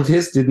 all of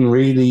this didn't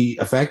really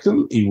affect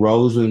him. He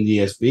rose within the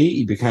ESB.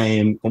 He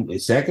became company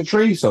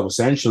secretary, so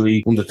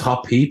essentially one of the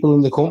top people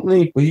in the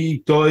company. But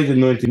he died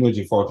in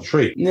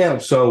 1943. Now,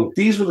 so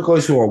these were the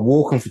guys who were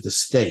working for the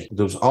state.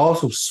 There was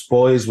also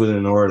spies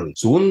within Ireland.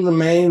 So one of the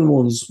main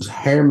ones was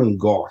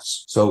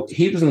Hermangoertz. So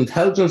he was an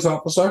intelligence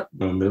officer,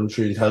 a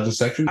military intelligence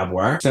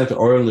secretary, sent to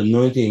Ireland in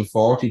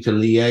 1940 to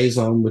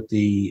liaison with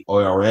the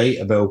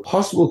IRA about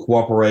possible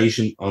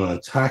cooperation on an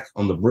attack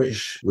on the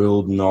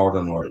British-ruled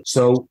Northern Ireland.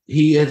 So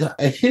he had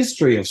a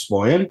history of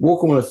spying,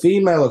 working with a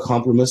female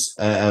accomplice,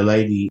 a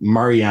lady,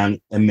 Marianne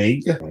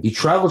Emig. He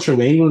travelled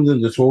through England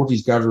in the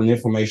 30s gathering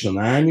information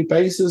on army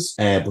bases,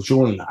 but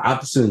during an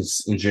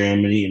absence in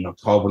Germany in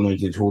October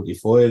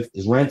 1935,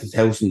 his rented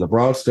house in the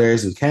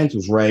Broadstairs in Kent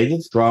was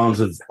raided. Drawings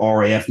of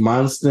RAF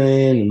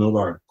Manston and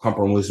other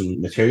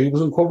compromising material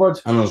was uncovered.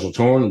 And on his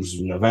return, it was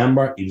in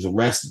November, he was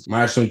arrested.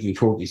 March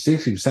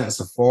 1936, he was sentenced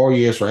to 4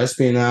 years for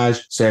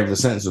espionage, served a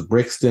sentence at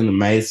Brixton and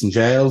Maidstone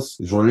jails.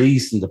 He was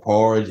released and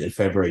deported in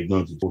February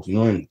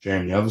 1949,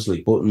 Germany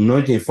obviously. But in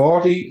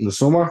 1940, in the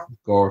summer,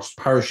 Gortz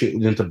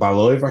parachuted into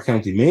Balliver,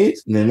 County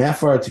Meath, in an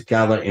effort to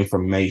gather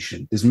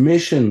information. His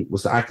mission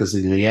was to act as a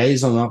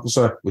liaison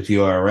officer with the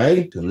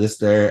IRA to enlist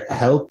their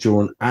help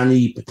during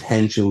any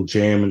potential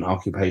German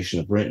occupation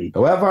of Britain.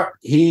 However,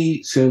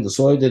 he soon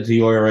decided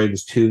the IRA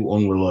was too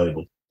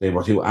unreliable. They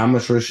were too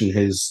amateurish in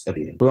his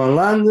opinion. But on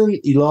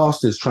landing, he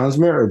lost his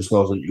transmitter. It was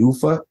called an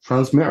UFA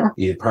transmitter.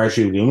 He had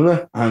parachuted in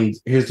it. And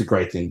here's the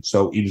great thing.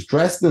 So he was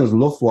dressed in his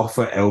Luftwaffe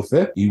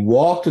outfit. He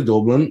walked to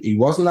Dublin. He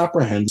wasn't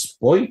apprehended.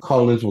 Despite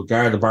calling into a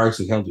guard of barracks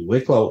in County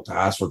Wicklow to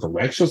ask for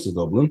directions to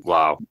Dublin.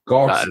 Wow.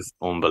 Gortz, that is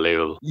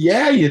unbelievable.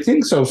 Yeah, you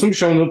think so. Some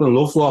showing up in a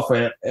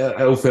Luftwaffe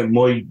outfit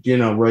might,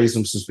 raise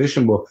some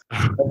suspicion, but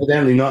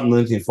evidently not in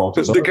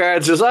 1940s. The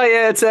guard says, oh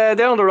yeah, it's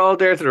down the road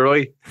there to the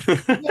right.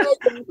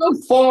 About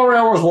 4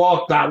 hours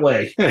walk that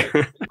way.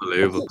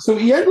 Unbelievable. So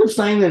he ended up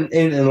staying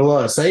in a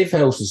lot of safe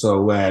houses,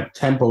 so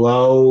Temple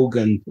Oak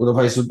and other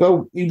places.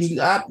 But he was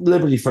at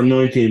Liberty for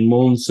 19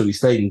 months, so he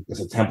stayed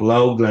in Temple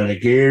Oak,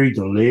 Glenageary,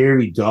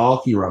 Dunleary,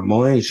 Dalkey,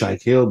 Ramoyne,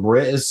 Shankill,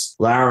 Brittis,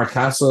 Lara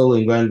Castle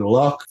in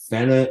Glendalough,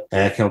 Fennet,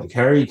 County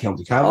Kerry,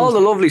 County Cavan. All the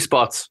lovely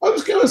spots. I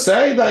was going to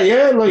say that,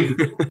 yeah, like,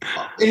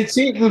 it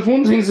seemed, there's one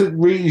of the things that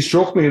really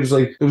struck me, it was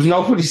like, there was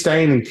nobody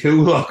staying in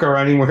Coolock or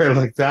anywhere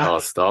like that. Oh,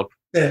 stop.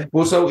 Yeah.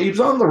 Well, so he was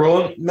on the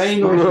run.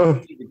 Mainly,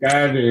 the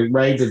guard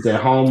raided the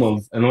home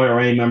of an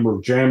IRA member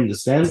of German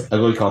descent, a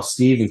guy called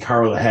Stephen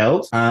Carroll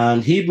Held,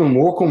 and he'd been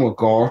working with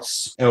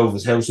Gortz out of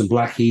his house in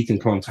Blackheath in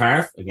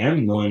Clontarf,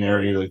 again, known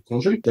area of the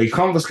country. They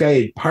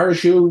confiscated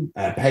parachute,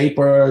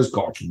 papers,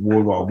 Gortz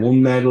World War I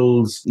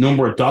medals,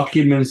 number of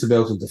documents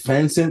about the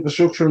defence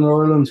infrastructure in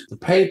Ireland. The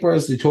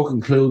papers they took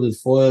included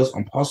files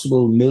on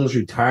possible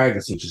military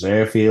targets such as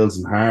airfields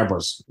and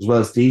harbours, as well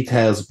as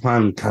details of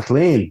Plan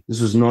Kathleen. This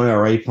was an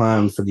IRA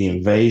plan for the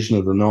invasion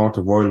of the north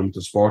of Ireland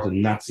to support the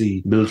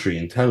Nazi military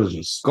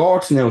intelligence.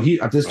 Gortz, now, he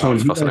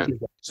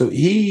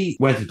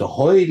went into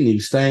hide and he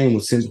was staying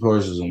with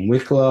sympathisers in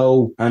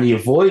Wicklow, and he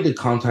avoided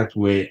contact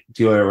with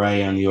the IRA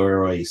and the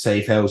IRA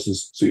safe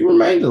houses. So he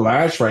remained at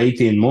large for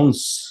 18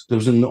 months. There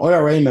was an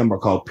IRA member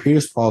called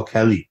Pierce Paul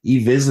Kelly.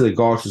 He visited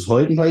Gortz's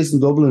hiding place in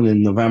Dublin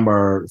in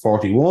November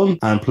 41,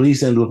 and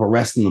police ended up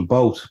arresting them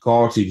both.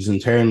 Gortz, he was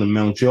interned in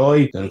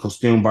Mountjoy, then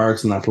Costume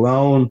Barracks in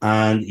Athlone,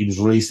 and he was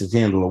released at the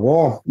end of the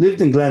war.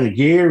 Lived in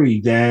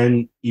Glenageary,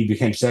 then he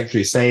became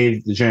secretary of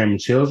Save the German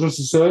Children's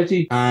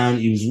Society, and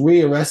he was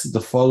rearrested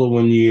the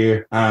following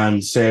year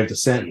and served a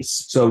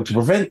sentence. So to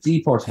prevent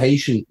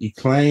deportation, he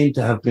claimed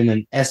to have been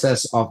an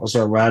SS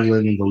officer rather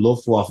than in the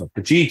Luftwaffe.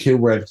 The G2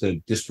 were able to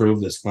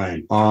disprove this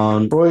claim.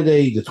 On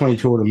Friday, the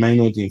 23rd of May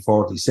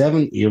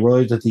 1947, he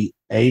arrived at the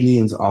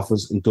Aliens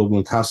office in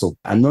Dublin Castle.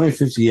 At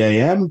 9:50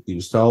 a.m, he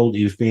was told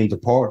he was being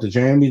deported to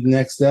Germany the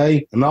next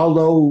day, and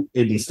although it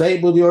had been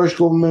stated by the Irish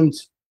government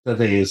that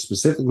they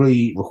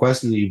specifically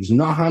requested that he was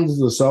not handed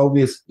to the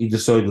Soviets, he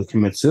decided to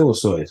commit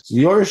suicide. So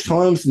the Irish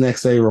Times the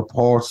next day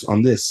reports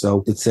on this.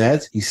 So it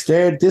said, he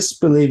stared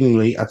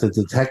disbelievingly at the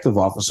detective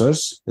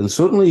officers, then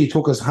suddenly he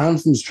took his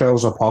hand from his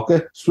trouser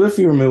pocket,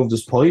 swiftly removed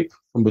his pipe,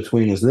 from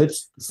between his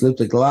lips,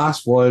 slipped a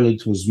glass vial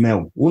into his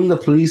mouth. One of the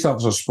police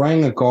officers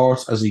sprang at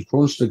Gortz as he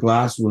crunched the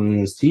glass within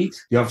his teeth.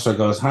 The officer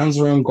got his hands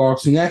around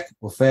Gortz's neck,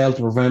 but failed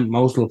to prevent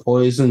most of the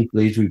poison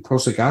leading to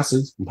prussic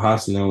acid from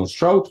passing down his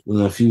throat.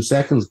 Within a few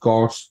seconds,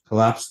 Gortz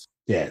collapsed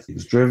dead. He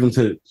was driven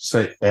to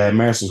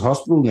Mercer's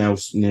Hospital, now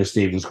near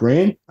Stephen's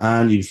Green,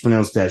 and he was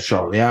pronounced dead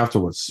shortly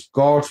afterwards.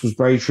 Gortz was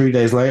buried 3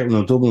 days later in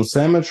a Dublin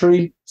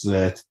cemetery.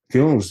 The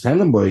funeral was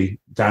attended by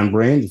Dan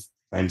Breen, the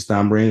famous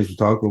Dan Breen, as we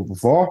talked about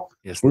before.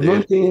 Yes, In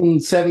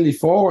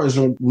 1974, his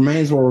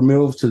remains were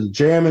removed to the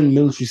German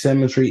military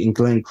cemetery in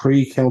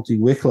Glencree, County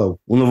Wicklow,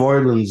 one of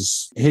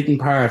Ireland's hidden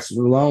parts. A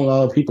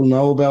lot of people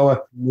know about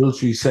a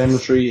military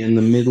cemetery in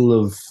the middle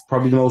of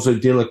probably the most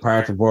idyllic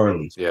part of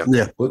Ireland.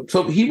 Yeah. But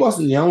so he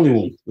wasn't the only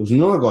one. There was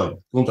another guy,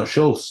 Gunter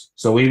Schultz.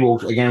 So he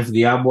worked again for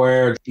the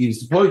Abwehr. He was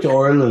deployed to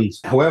Ireland.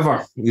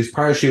 However, he was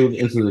parachuted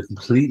into the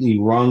completely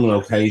wrong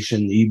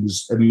location. He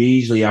was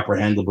immediately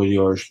apprehended by the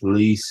Irish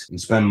police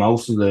and spent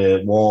most of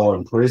the war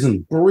in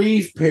prison. Brief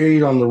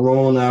period on the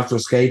run after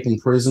escaping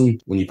prison.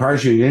 When he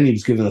parachuted in, he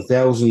was given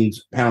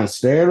 £1,000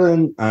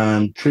 sterling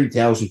and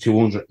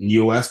 $3,200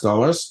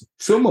 US,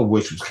 some of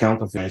which was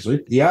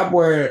counterfeit. The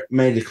Abwehr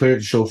made it clear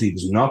to Schultz he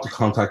was not to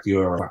contact the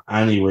IRA for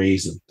any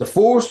reason. The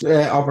first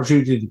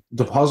opportunity to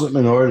deposit him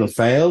in Ireland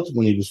failed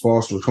when he was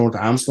forced to return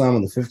to Amsterdam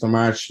on the 5th of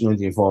March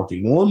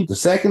 1941. The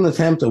second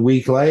attempt a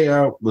week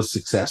later was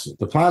successful.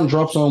 The planned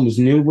drop zone was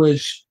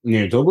Newbridge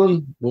near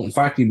Dublin, but in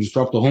fact he was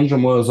dropped 100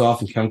 miles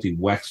off in County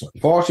Wexford.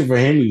 Fortunately for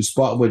him, he was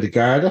spotted by the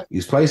Garda. He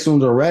was placed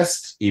under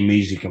arrest. He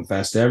immediately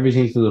confessed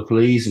everything to the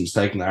police and was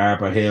taken to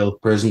Arbor Hill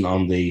prison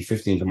on the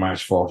 15th of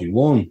March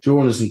 41.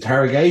 During his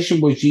interrogation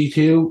by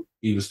G2,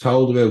 he was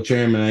told about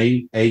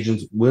German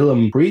agents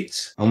Willem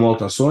Breitz and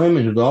Walter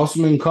Simon, who'd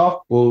also been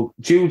caught, but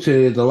due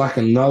to the lack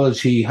of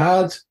knowledge he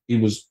had, he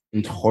was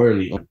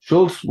entirely.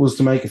 Schultz was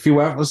to make a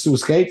few efforts to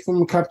escape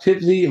from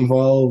captivity,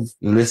 involved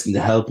enlisting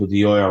the help of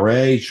the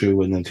IRA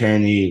through an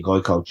internee, a guy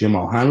called Jim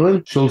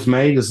O'Hanlon. Schultz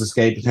made his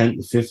escape attempt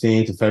the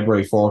 15th of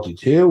February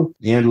 42.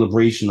 He ended up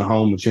reaching the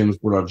home of Jim's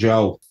brother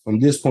Joe. From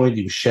this point,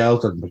 he was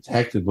sheltered and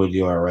protected by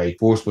the IRA,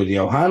 first by the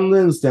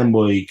O'Hanlons, then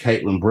by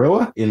Caitlin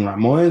Brewer. In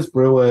Ramoynes,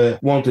 Brewer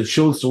wanted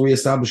Schultz to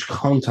re-establish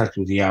contact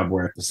with the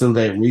Abwehr,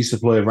 facilitate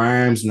resupply of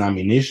arms and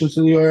ammunition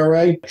to the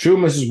IRA. Through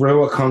Mrs.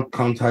 Brewer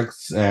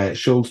contacts,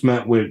 Schultz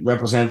met with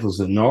representatives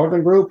of the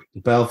Northern Group, the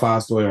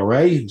Belfast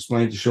IRA, who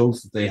explained to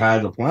Schultz that they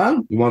had a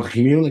plan. They wanted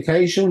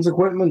communications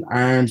equipment,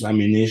 arms,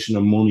 ammunition,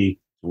 and money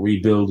to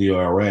rebuild the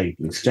IRA.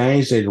 In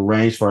exchange, they'd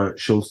arranged for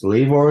Schultz to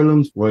leave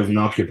Ireland, arrive in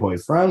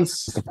occupied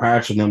France. His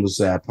departure then was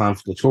planned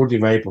for the 30th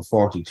of April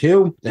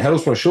 42. The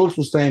house where Schultz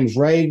was staying was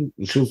raided,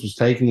 and Schultz was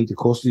taken into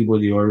custody by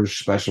the Irish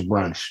Special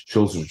Branch.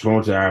 Schultz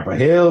returned to Arbor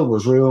Hill,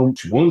 was room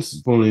which once,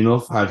 funnily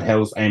enough, had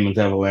housed Eamon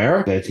de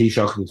Valera, the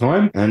Taoiseach at the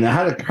time, and it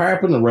had a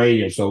carpet and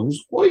radio, so it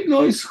was quite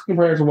nice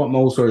compared to what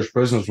most Irish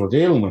prisoners were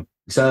dealing with.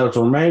 He set out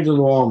to remain of the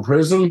war in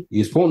prison. He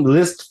was put on the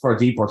list for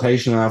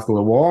deportation after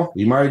the war.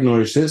 He married an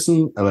Irish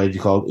citizen, a lady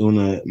called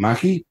Una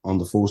Mackey, on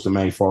the 1st of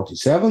May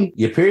 47.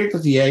 He appeared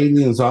at the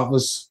alien's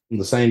office on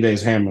the same day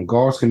as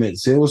Hermangoertz committed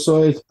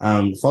suicide,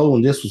 and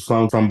following this was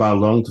flown from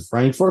Ballon to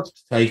Frankfurt,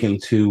 taken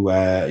to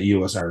a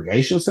US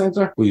irrigation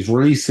centre. But he was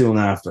released soon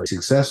after. He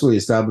successfully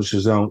established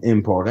his own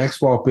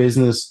import-export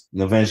business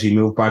and eventually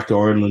moved back to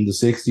Ireland in the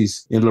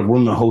 60s. He ended up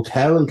running a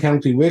hotel in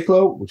County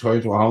Wicklow,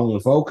 retired to a home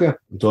in Foca,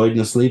 and died in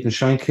a sleep in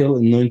Shankill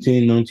in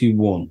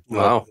 1991.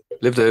 Wow.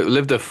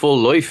 Lived a full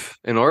life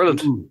in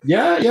Ireland.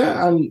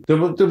 Yeah, and there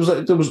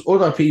was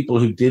other people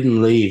who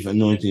didn't leave in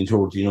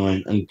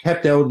 1939 and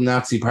kept out the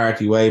Nazi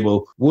Party way,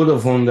 but would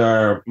have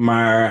under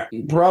Mahr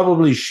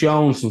probably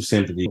shown some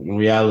sympathy. In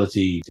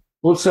reality,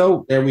 but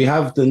so there we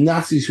have the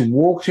Nazis who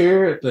worked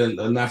here,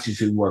 the Nazis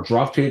who were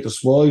dropped here to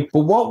spy.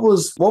 But what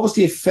was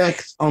the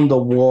effect on the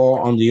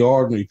war on the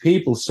ordinary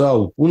people?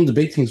 So one of the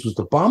big things was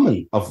the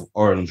bombing of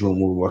Ireland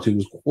during World War II. It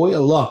was quite a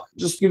lot.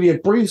 Just to give you a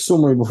brief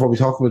summary before we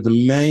talk about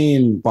the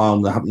main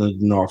bomb that happened at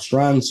the North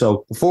Strand.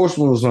 So the first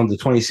one was on the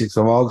 26th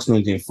of August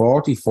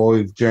 1940.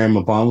 5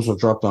 German bombs were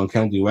dropped on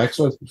County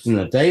Wexford. It was in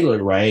a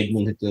daylight raid.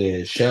 One hit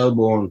the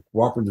Shelbourne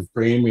Cooperative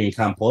Creamery in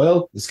Camp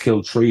Oil. This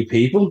killed 3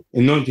 people.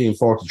 In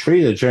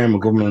 1943, the German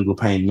government will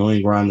pay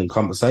 $9,000 in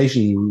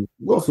compensation,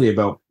 roughly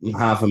about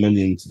 $500,000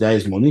 in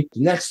today's money.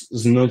 The next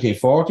was in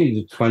 1940,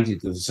 the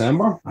 20th of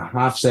December, at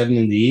 7:30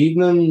 in the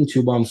evening.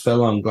 2 bombs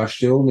fell on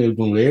Glashtool near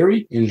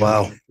Dunleary.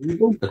 Wow.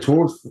 The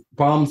third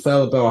bomb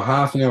fell about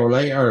half an hour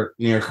later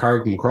near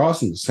Carrigan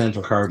Cross, in the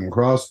centre of Carrigan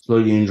Cross,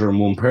 slightly injuring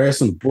 1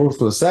 person. Both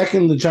for the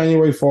 2nd of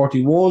January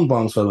 41,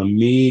 bombs fell in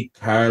Meath,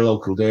 Carlow,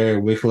 Kildare,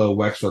 Wicklow,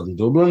 Wexford and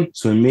Dublin.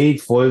 So in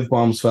Meath, 5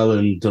 bombs fell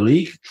in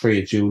Duleek, 3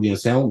 at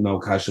Julianstown, no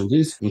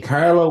casualties. In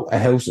Carlow, a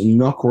house in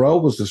Knock Row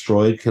was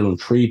destroyed, killing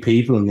 3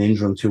 people and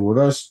injuring 2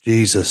 others.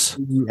 Jesus.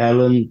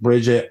 Ellen,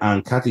 Bridget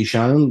and Kathy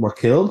Shannon were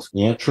killed.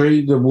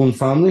 3 to 1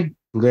 family.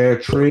 There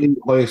are 3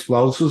 high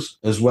explosives,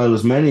 as well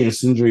as many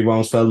incendiary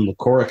bombs fell in the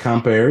Curragh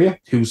camp area.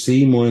 2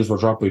 sea mines were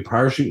dropped by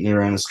parachute near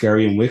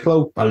Enniskerry and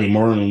Wicklow.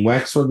 Ballymoran and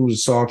Wexford, we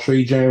saw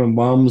 3 German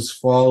bombs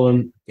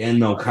falling. Again,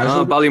 no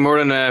casualties.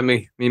 Ballymoran,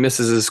 me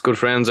missus's good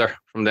friends are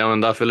from down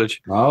in that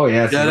village. Oh,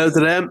 yeah. Shout out to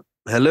them.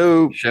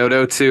 Hello. Shout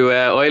out to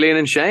Eileen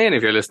and Shane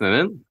if you're listening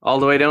in,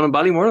 all the way down in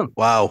Ballymoran.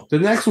 Wow. The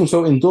next one,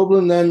 so in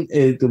Dublin then,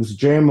 there was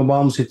German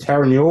bombs hit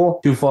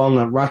Terranure, 2 falling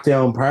at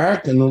Ratdown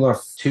Park, another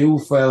 2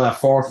 fell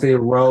at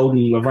Fortfield Road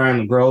and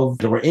Lavarna Grove.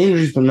 There were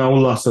injuries but no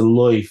loss of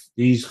life.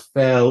 These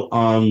fell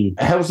on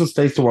housing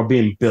estates that were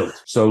being built.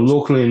 So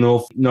luckily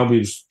enough, nobody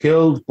was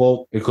killed,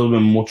 but it could have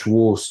been much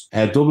worse.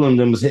 Dublin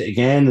then was hit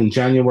again in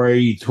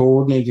January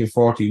 3rd,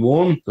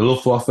 1941. The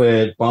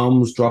Luftwaffe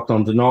bombs dropped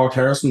on the North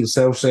Terrace and the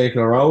South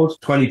Circular Road.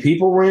 20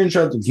 people were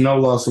injured. There was no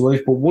loss of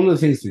life, but one of the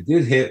things they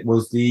did hit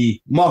was the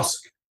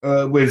mosque,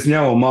 which is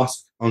now a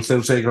mosque on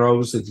South Circular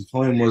Road. At the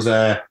time was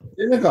a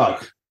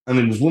synagogue, and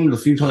it was one of the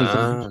few times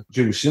the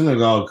Jewish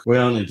synagogue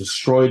went on and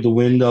destroyed the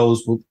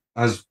windows. But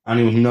as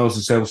anyone who knows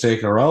the South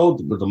Circular Road,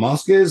 where the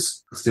mosque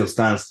is, it still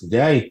stands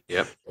today.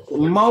 Yep. The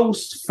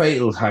most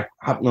fatal attack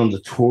happened on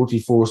the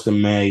 31st of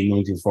May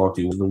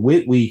 1940. It was the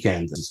Whit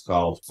Weekend, it's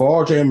called.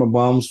 4 German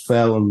bombs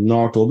fell in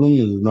North Dublin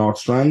in the North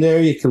Strand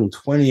area, killing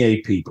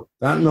 28 people.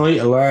 That night,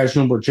 a large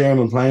number of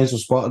German planes were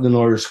spotted in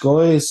Irish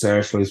skies.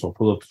 Searchlights were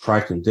put up to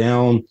track them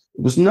down.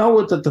 It was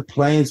noted that the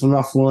planes were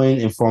not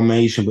flying in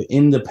formation, but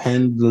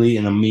independently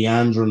in a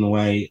meandering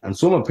way, and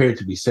some appeared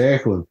to be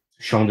circling,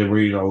 showing they were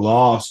either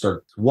lost or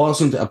it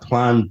wasn't a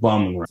planned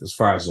bombing as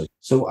far as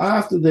So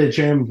after the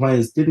German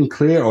planes didn't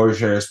clear Irish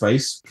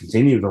airspace,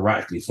 continued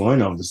erratically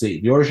flying over the city,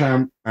 the Irish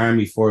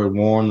Army fired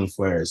warning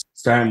flares,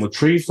 starting with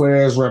 3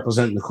 flares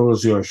representing the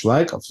colours of the Irish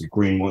flag, obviously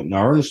green, white and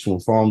orange, to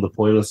inform the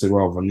pilots they were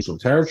over neutral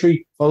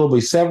territory, followed by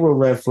several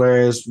red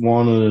flares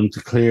warning them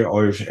to clear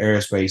Irish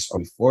airspace or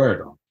be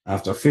fired on.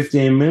 After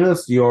 15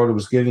 minutes, the order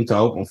was given to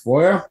open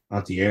fire.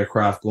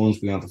 Anti-aircraft guns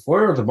began to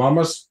fire at the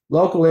bombers.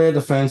 Local air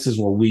defences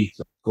were weak.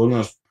 The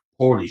gunners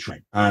poorly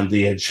trained. And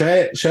they had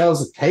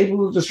shells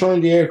capable of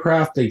destroying the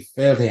aircraft. They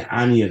failed to hit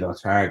any of their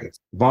targets.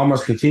 The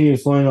bombers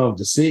continued flying over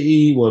the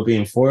city while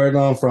being fired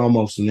on for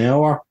almost an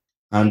hour.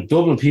 And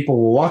Dublin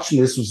people were watching.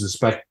 This was a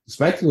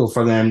spectacle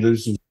for them.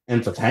 This was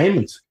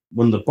entertainment.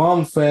 When the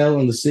bomb fell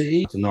in the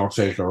city, the North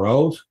Circular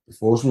Road, the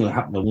first one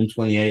happened at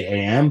 1:28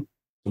 a.m.,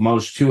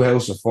 demolished 2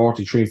 houses at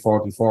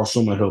 43-44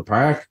 Summit Hill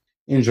Park,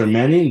 injured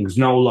many. There was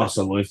no loss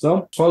of life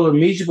though. Followed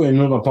immediately by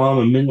another bomb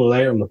a minute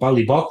later on the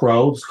Ballybuck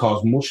Road,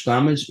 caused much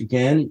damage.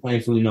 Again,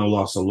 thankfully no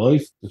loss of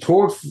life. The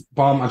 3rd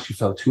bomb actually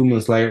fell 2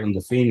 minutes later in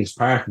the Phoenix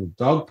Park with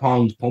Dog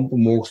Pond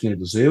pumping works near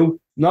the zoo.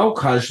 No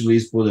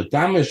casualties, but it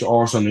damaged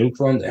Orson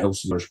Outram, the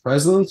House of the Irish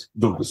President,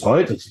 Douglas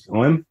Hyde at the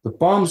time. The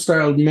bomb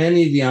startled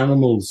many of the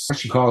animals,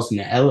 actually causing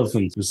the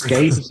elephant to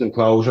escape its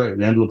enclosure.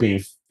 It ended up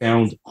being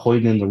found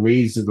hiding in the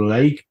reeds of the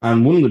lake.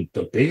 And one of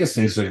the biggest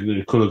things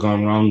that could have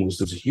gone wrong was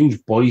there was a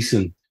huge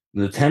bison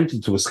that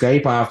attempted to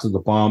escape after the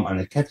bomb, and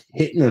it kept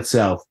hitting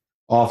itself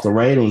off the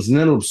railings and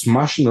ended up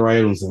smashing the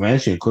railings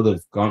eventually. It could have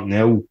gotten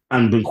out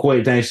and been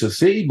quite dangerous to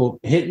see, but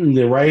hitting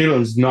the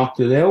railings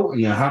knocked it out,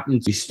 and it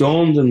happened to be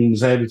stunned and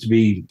was able to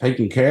be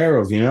taken care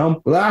of, you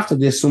know. But after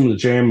this, some of the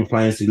German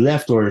planes, they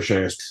left Irish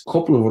airspace. A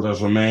couple of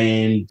others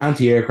remained.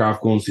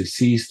 Anti-aircraft guns, they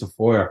ceased to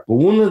fire. But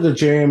one of the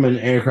German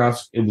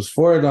aircrafts, it was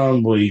fired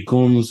on by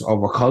guns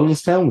over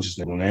Collinstown, which is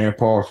now an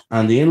airport,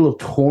 and they ended up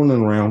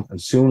turning around and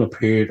soon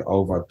appeared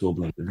over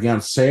Dublin. They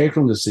began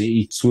circling the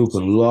city,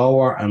 swooping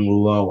lower and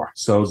lower.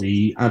 So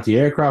the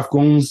anti-aircraft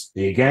guns,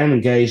 they again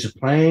engaged the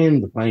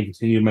plane. The plane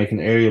continued making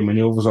aerial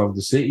maneuvers over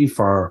the city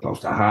for close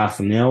to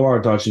half an hour,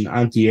 dodging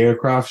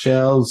anti-aircraft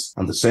shells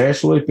and the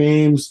searchlight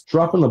beams,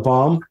 dropping a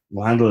bomb.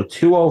 Landed at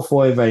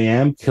 2:05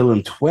 a.m.,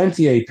 killing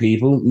 28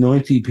 people,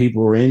 90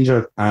 people were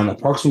injured, and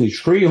approximately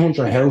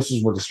 300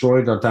 houses were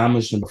destroyed or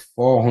damaged, and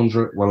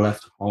 400 were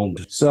left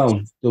homeless. So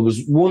there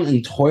was one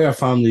entire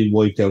family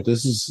wiped out.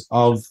 This is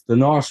of the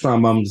North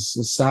Strand bomb. This is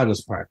the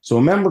saddest part. So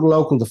a member of the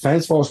local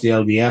defence force, the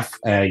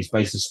LDF, he's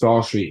based in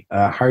Store Street,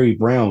 Harry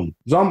Brown,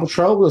 was on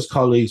patrol with his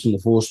colleagues when the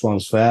first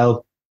bombs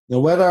fell. Now,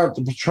 whether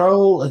the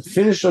patrol had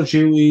finished their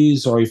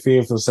duties or he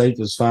feared for the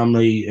safety of his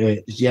family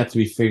is yet to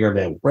be figured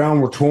out. Brown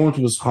returned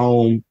to his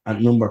home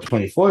at number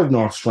 25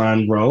 North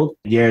Strand Road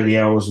in the early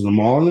hours of the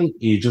morning.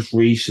 He had just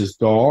reached his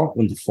door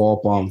when the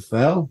 4th bomb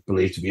fell,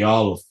 believed to be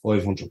all of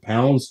 500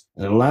 pounds,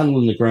 and it landed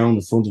on the ground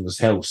in front of his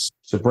house.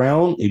 So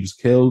Brown, he was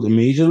killed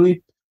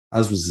immediately,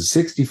 as was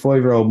the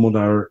 65-year-old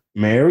mother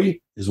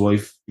Mary, his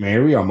wife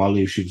Mary, or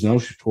Molly, if she was now,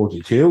 she's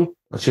 42.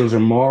 Her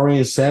children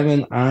Maureen,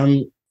 7,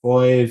 and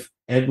 5,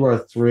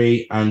 Edward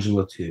 3,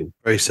 Angela 2.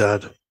 Very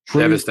sad.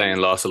 Devastating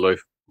loss of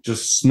life.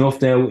 Just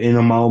snuffed out in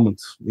a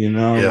moment, you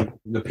know. Yeah.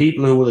 The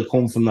people who would have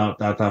come from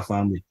that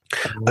family.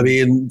 I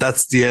mean,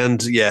 that's the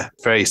end. Yeah,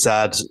 very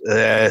sad.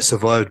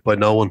 Survived by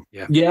no one.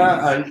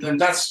 Yeah, and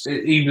that's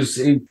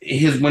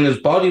when his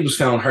body was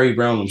found, Harry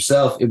Brown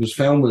himself, it was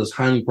found with his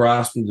hand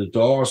grasping the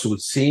door. So it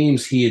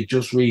seems he had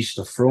just reached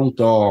the front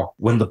door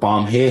when the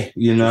bomb hit.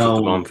 You know,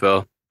 the bomb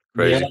fell.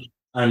 Crazy. Yeah.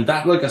 And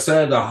that, like I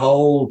said, the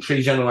whole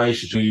 3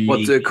 generations.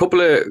 But a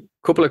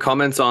couple of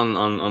comments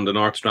on the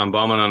North Strand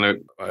bombing,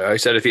 and I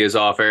said it to you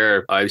off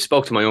air. I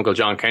spoke to my uncle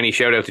John Kenny.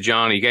 Shout out to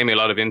John. He gave me a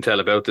lot of intel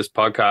about this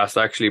podcast,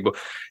 actually. But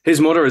his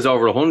mother is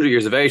over 100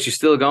 years of age. She's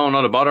still going,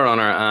 not a bother on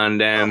her.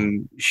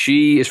 And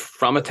she is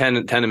from a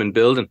tenement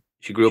building.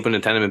 She grew up in a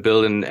tenement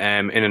building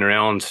in and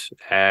around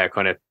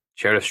kind of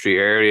Sheriff Street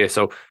area.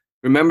 So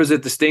remembers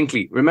it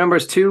distinctly.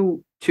 Remembers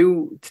two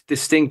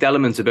distinct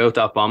elements about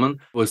that bombing.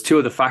 Was 2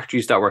 of the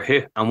factories that were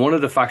hit, and one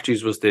of the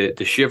factories was the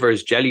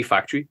Shivers jelly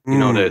factory, you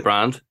know, the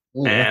brand.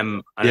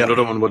 And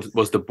another one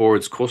was the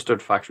Board's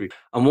custard factory.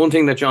 And one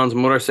thing that John's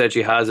mother said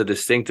she has a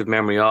distinctive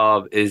memory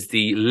of is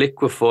the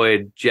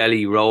liquefied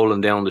jelly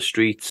rolling down the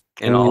streets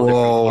in all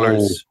different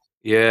colours.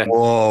 Yeah.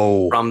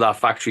 Whoa. From that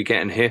factory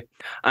getting hit.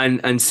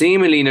 And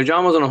seemingly, now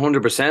John wasn't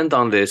 100%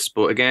 on this,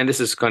 but again, this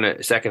is kind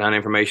of secondhand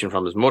information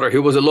from his mother,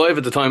 who was alive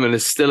at the time and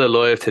is still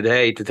alive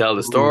today to tell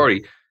the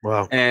story.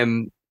 Wow.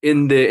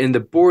 In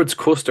the Board's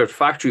custard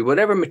factory,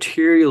 whatever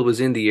material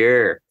was in the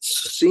air,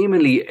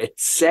 seemingly it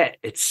set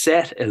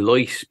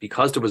alight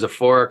because there was a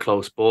fire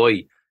close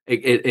by.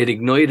 It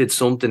ignited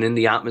something in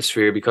the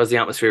atmosphere because the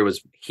atmosphere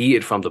was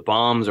heated from the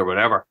bombs or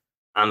whatever.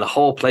 And the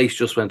whole place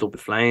just went up in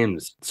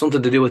flames.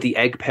 Something to do with the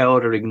egg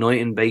powder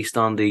igniting based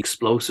on the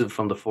explosive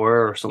from the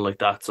fire or something like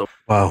that. So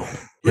wow.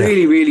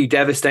 Really, really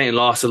devastating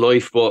loss of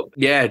life. But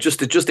yeah, just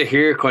to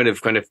hear kind of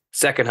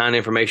secondhand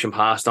information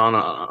passed on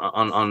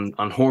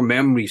her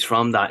memories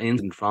from that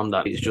incident, from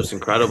that, is just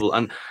incredible.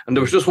 And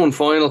there was just one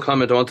final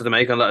comment I wanted to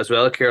make on that as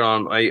well,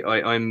 Kieran.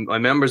 I'm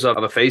members of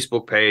a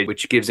Facebook page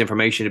which gives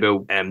information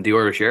about the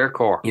Irish Air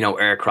Corps, you know,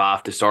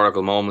 aircraft,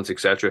 historical moments,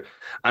 etc.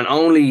 And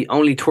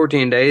only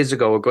 13 days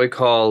ago, a guy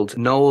called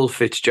Noel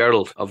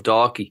Fitzgerald of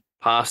Dalkey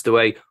passed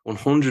away,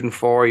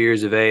 104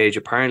 years of age,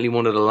 apparently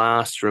one of the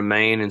last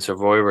remaining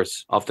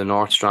survivors of the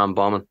North Strand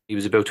bombing. He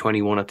was about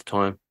 21 at the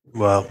time.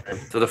 Wow.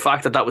 So the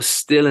fact that was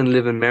still in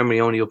living memory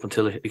only up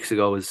until weeks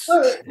ago is...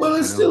 Well,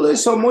 it still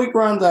is. So my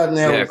granddad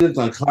now lived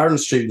on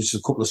Clarence Street, which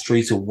is a couple of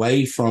streets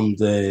away from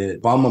the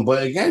bombing,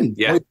 but again,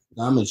 quite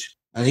damage.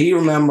 And he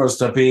remembers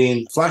there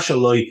being a flash of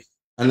light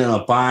and then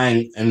a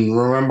bang, and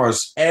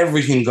remembers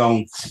everything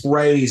going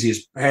crazy.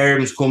 His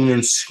parents coming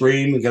in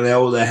screaming, get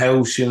out of the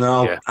house, you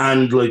know,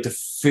 and like the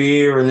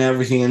fear and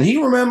everything. And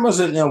he remembers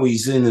it now.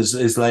 He's in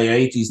his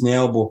late 80s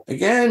now, but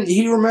again,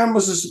 he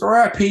remembers this. There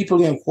are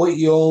people quite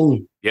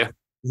young,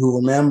 who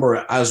remember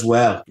it as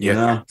well. Yeah, you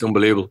know? It's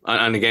unbelievable.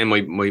 And again,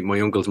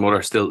 my uncle's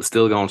mother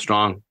still going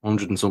strong,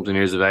 100 and something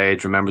years of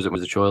age, remembers it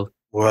as a child.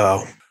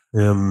 Wow.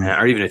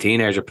 Or even a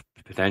teenager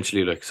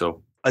potentially, like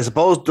so. I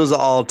suppose, does it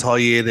all tie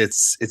in?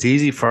 It's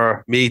easy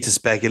for me to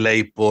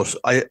speculate, but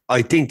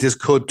I think this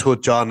could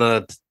touch on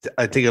it.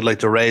 I think I'd like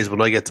to raise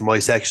when I get to my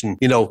section.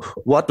 You know,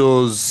 what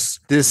does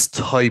this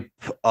type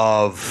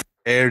of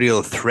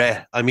aerial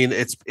threat? I mean,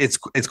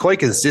 it's quite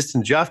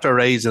consistent. You have to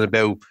raise in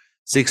about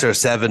 6 or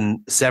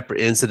 7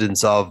 separate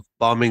incidents of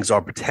bombings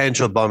or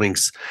potential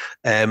bombings.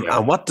 And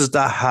what does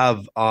that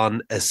have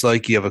on a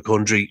psyche of a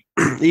country,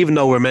 even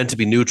though we're meant to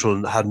be neutral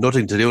and had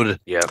nothing to do with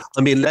it? Yeah.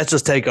 I mean, let's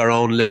just take our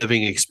own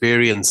living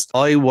experience.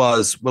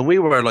 When we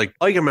were I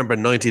can remember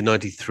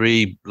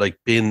 1993,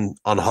 being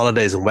on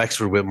holidays in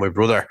Wexford with my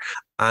brother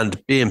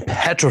and being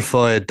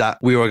petrified that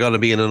we were going to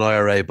be in an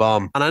IRA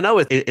bomb. And I know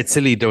it's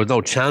silly, there was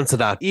no chance of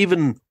that.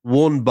 Even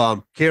one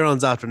bomb,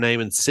 Kieran's after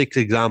naming 6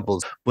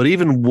 examples, but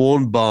even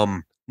one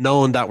bomb,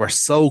 knowing that we're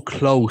so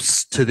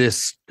close to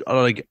this,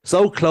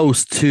 so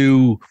close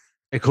to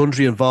a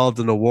country involved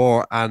in a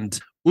war, and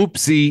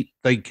oopsie,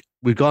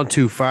 we've gone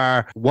too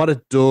far, what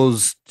it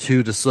does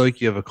to the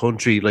psyche of a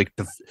country,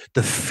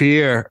 the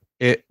fear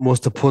it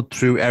must have put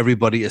through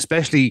everybody,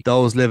 especially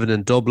those living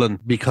in Dublin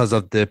because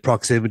of the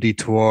proximity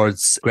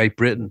towards Great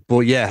Britain.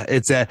 But yeah,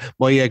 it's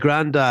my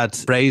granddad,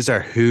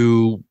 Fraser,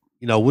 who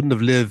wouldn't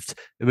have lived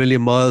a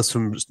million miles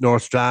from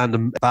North Strand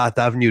and Bath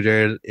Avenue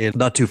there,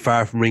 not too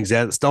far from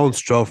Ringsend,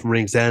 stone's throw from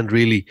Ringsend,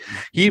 really.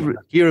 He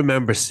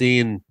remembers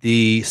seeing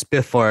the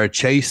Spitfire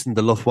chasing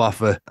the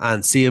Luftwaffe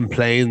and seeing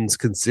planes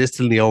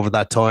consistently over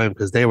that time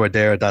because they were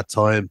there at that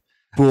time.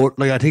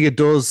 But I think it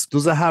does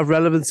it have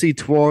relevancy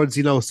towards,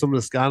 some of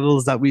the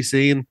scandals that we've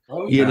seen?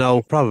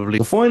 Probably.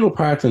 The final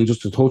part, and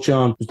just to touch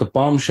on, was the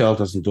bomb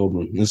shelters in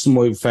Dublin. This is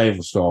my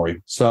favourite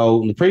story.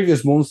 So in the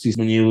previous months, these have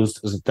been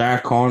used as a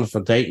dark corner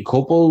for dating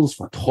couples,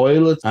 for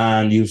toilets,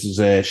 and used as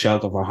a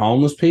shelter for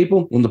homeless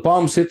people. When the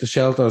bombs hit, the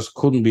shelters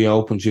couldn't be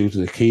opened due to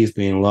the keys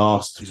being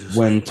lost.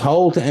 When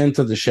told to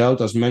enter the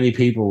shelters, many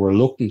people were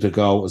reluctant to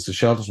go as the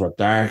shelters were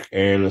dark,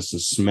 airless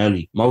and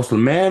smelly. Most of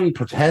the men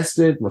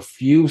protested,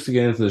 refused to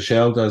get into the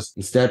shelters,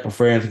 instead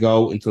preferring to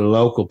go into the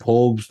local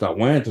pubs that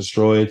weren't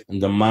destroyed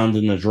and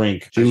demanding a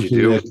drink.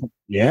 Due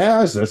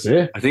Yeah, that's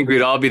it. I think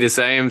we'd all be the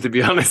same, to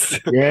be honest.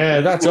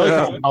 Yeah, that's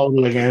I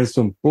total against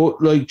them. But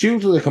like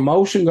due to the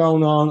commotion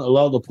going on, a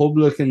lot of the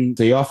public and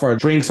they offer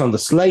drinks on the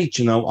slate,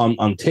 you know,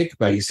 on tick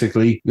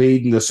basically,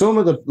 leading to some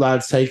of the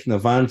lads taking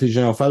advantage.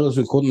 You know, fellas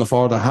who couldn't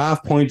afford a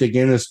half pint of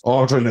Guinness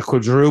ordering a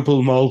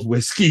quadruple malt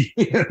whiskey.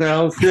 You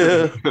know,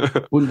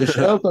 but in the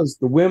shelters,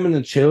 the women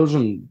and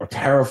children were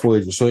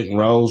terrified, reciting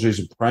rosaries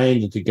and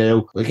praying that they get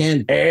out.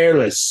 Again,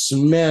 airless,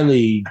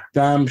 smelly,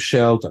 damp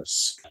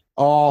shelters.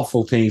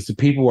 Awful things. The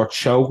people were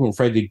choking,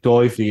 afraid they'd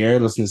die from the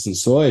airlessness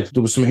inside.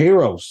 There were some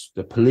heroes.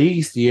 The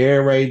police, the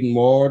air raiding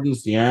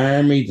wardens, the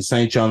army, the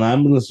St. John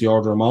Ambulance, the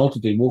Order of Malta.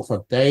 They worked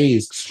for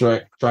days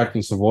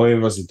extracting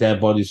survivors of dead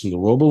bodies from the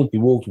rubble. He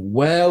worked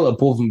well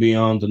above and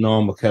beyond the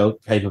normal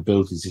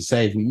capabilities. He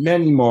saved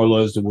many more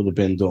lives than would have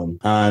been done.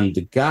 And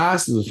the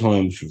gas at the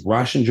time, which was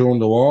rationed during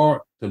the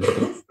war, there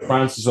was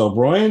Francis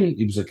O'Brien.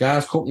 He was a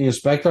gas company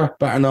inspector,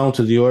 better known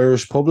to the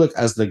Irish public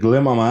as the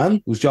Glimmer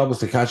Man, whose job was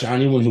to catch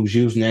anyone who was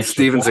using extra.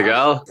 Steven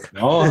Seagal.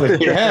 Oh,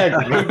 yeah.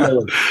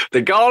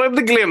 They call him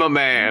the Glimmer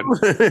Man.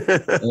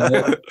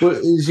 But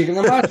as you can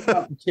imagine,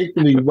 that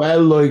particularly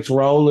well-liked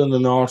role in the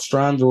North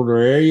Strand or other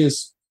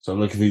areas. So,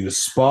 like, if he was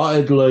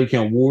spotted, like,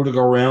 and word to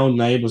go around,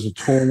 neighbours would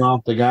turn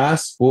off the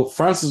gas. But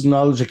Francis'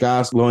 knowledge of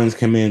gas lines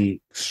came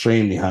in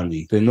extremely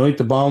handy. The night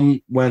the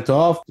bomb went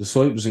off, the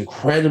site was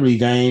incredibly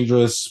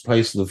dangerous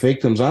place for the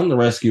victims and the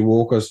rescue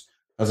workers,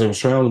 as they were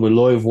surrounded with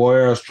live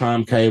wires,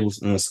 tram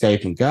cables, and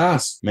escaping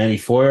gas. Many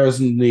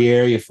fires in the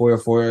area,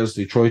 firefighters,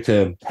 they tried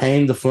to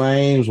tame the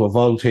flames while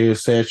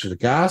volunteers searched for the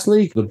gas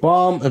leak. The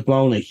bomb had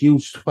blown a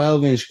huge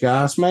 12-inch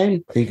gas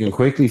main. Thinking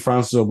quickly,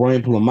 Francis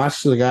O'Brien pulled a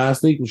match to the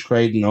gas leak, which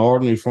created an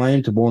ordinary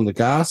flame to burn the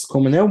gas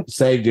coming out,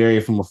 saved the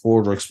area from a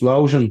further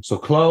explosion. So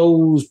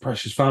clothes,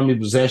 precious family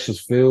possessions,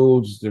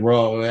 foods,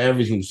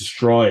 everything was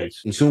destroyed.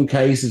 In some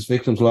cases,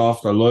 victims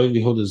lost their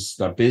livelihood as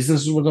their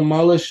businesses were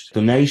demolished.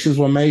 Donations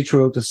were made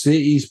throughout the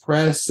city,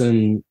 press,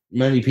 and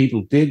many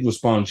people did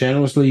respond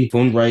generously.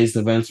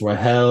 Fundraising events were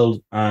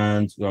held,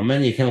 and there are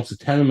many accounts of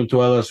tenement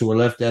dwellers who were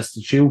left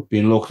destitute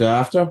being looked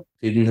after.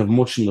 They didn't have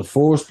much in the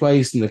first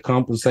place, and the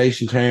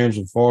compensation terms,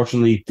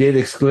 unfortunately, did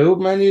exclude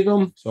many of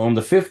them. So on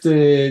the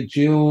 5th of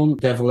June,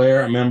 De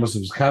Valera and members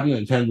of his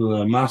cabinet attended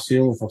a mass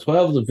funeral for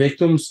 12 of the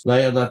victims.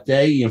 Later that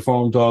day, he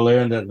informed Dáil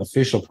Éireann that an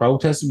official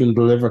protest had been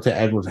delivered to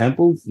Edward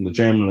Hempel from the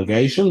German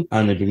legation,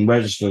 and had been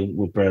registered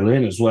with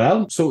Berlin as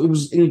well. So it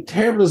was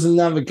interpreted as a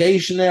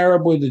navigation error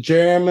by the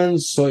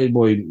Germans, cited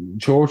by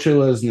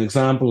Churchill as an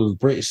example of the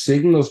British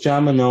signals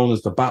jamming known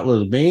as the Battle of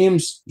the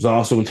Beams. It was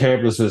also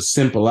interpreted as a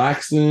simple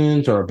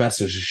accident or a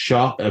as a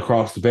shot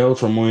across the belt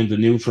to remind the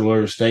neutral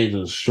Irish state of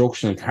the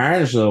destruction and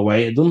carnage that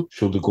awaited them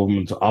should the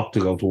government opt to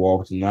go to war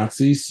with the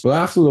Nazis. But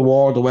after the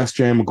war, the West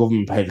German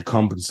government paid a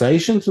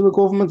compensation to the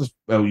government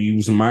about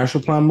using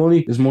Marshall Plan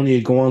money. This money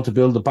had gone on to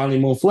build the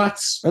Ballymun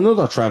Flats,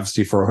 another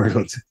travesty for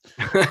Ireland.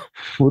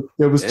 But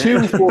there was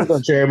two further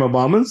German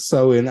bombings.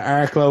 So in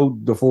Arklow,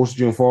 the 1st of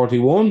June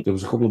 41, there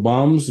was a couple of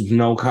bombs, there was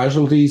no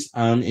casualties,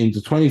 and in the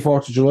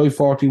 24th of July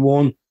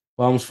 41,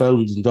 bombs fell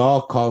in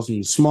Dundalk,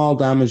 causing small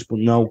damage but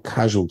no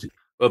casualty.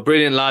 Well,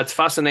 brilliant, lads.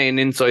 Fascinating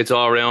insights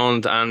all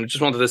around. And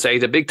just wanted to say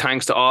a big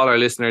thanks to all our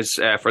listeners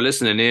for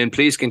listening in.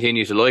 Please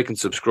continue to like and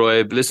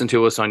subscribe. Listen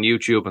to us on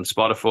YouTube and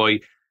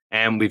Spotify.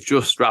 And we've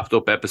just wrapped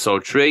up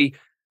episode 3.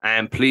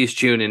 And please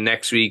tune in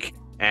next week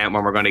when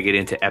we're going to get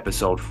into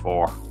episode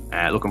 4.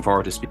 Looking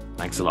forward to speaking.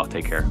 Thanks a lot.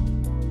 Take care.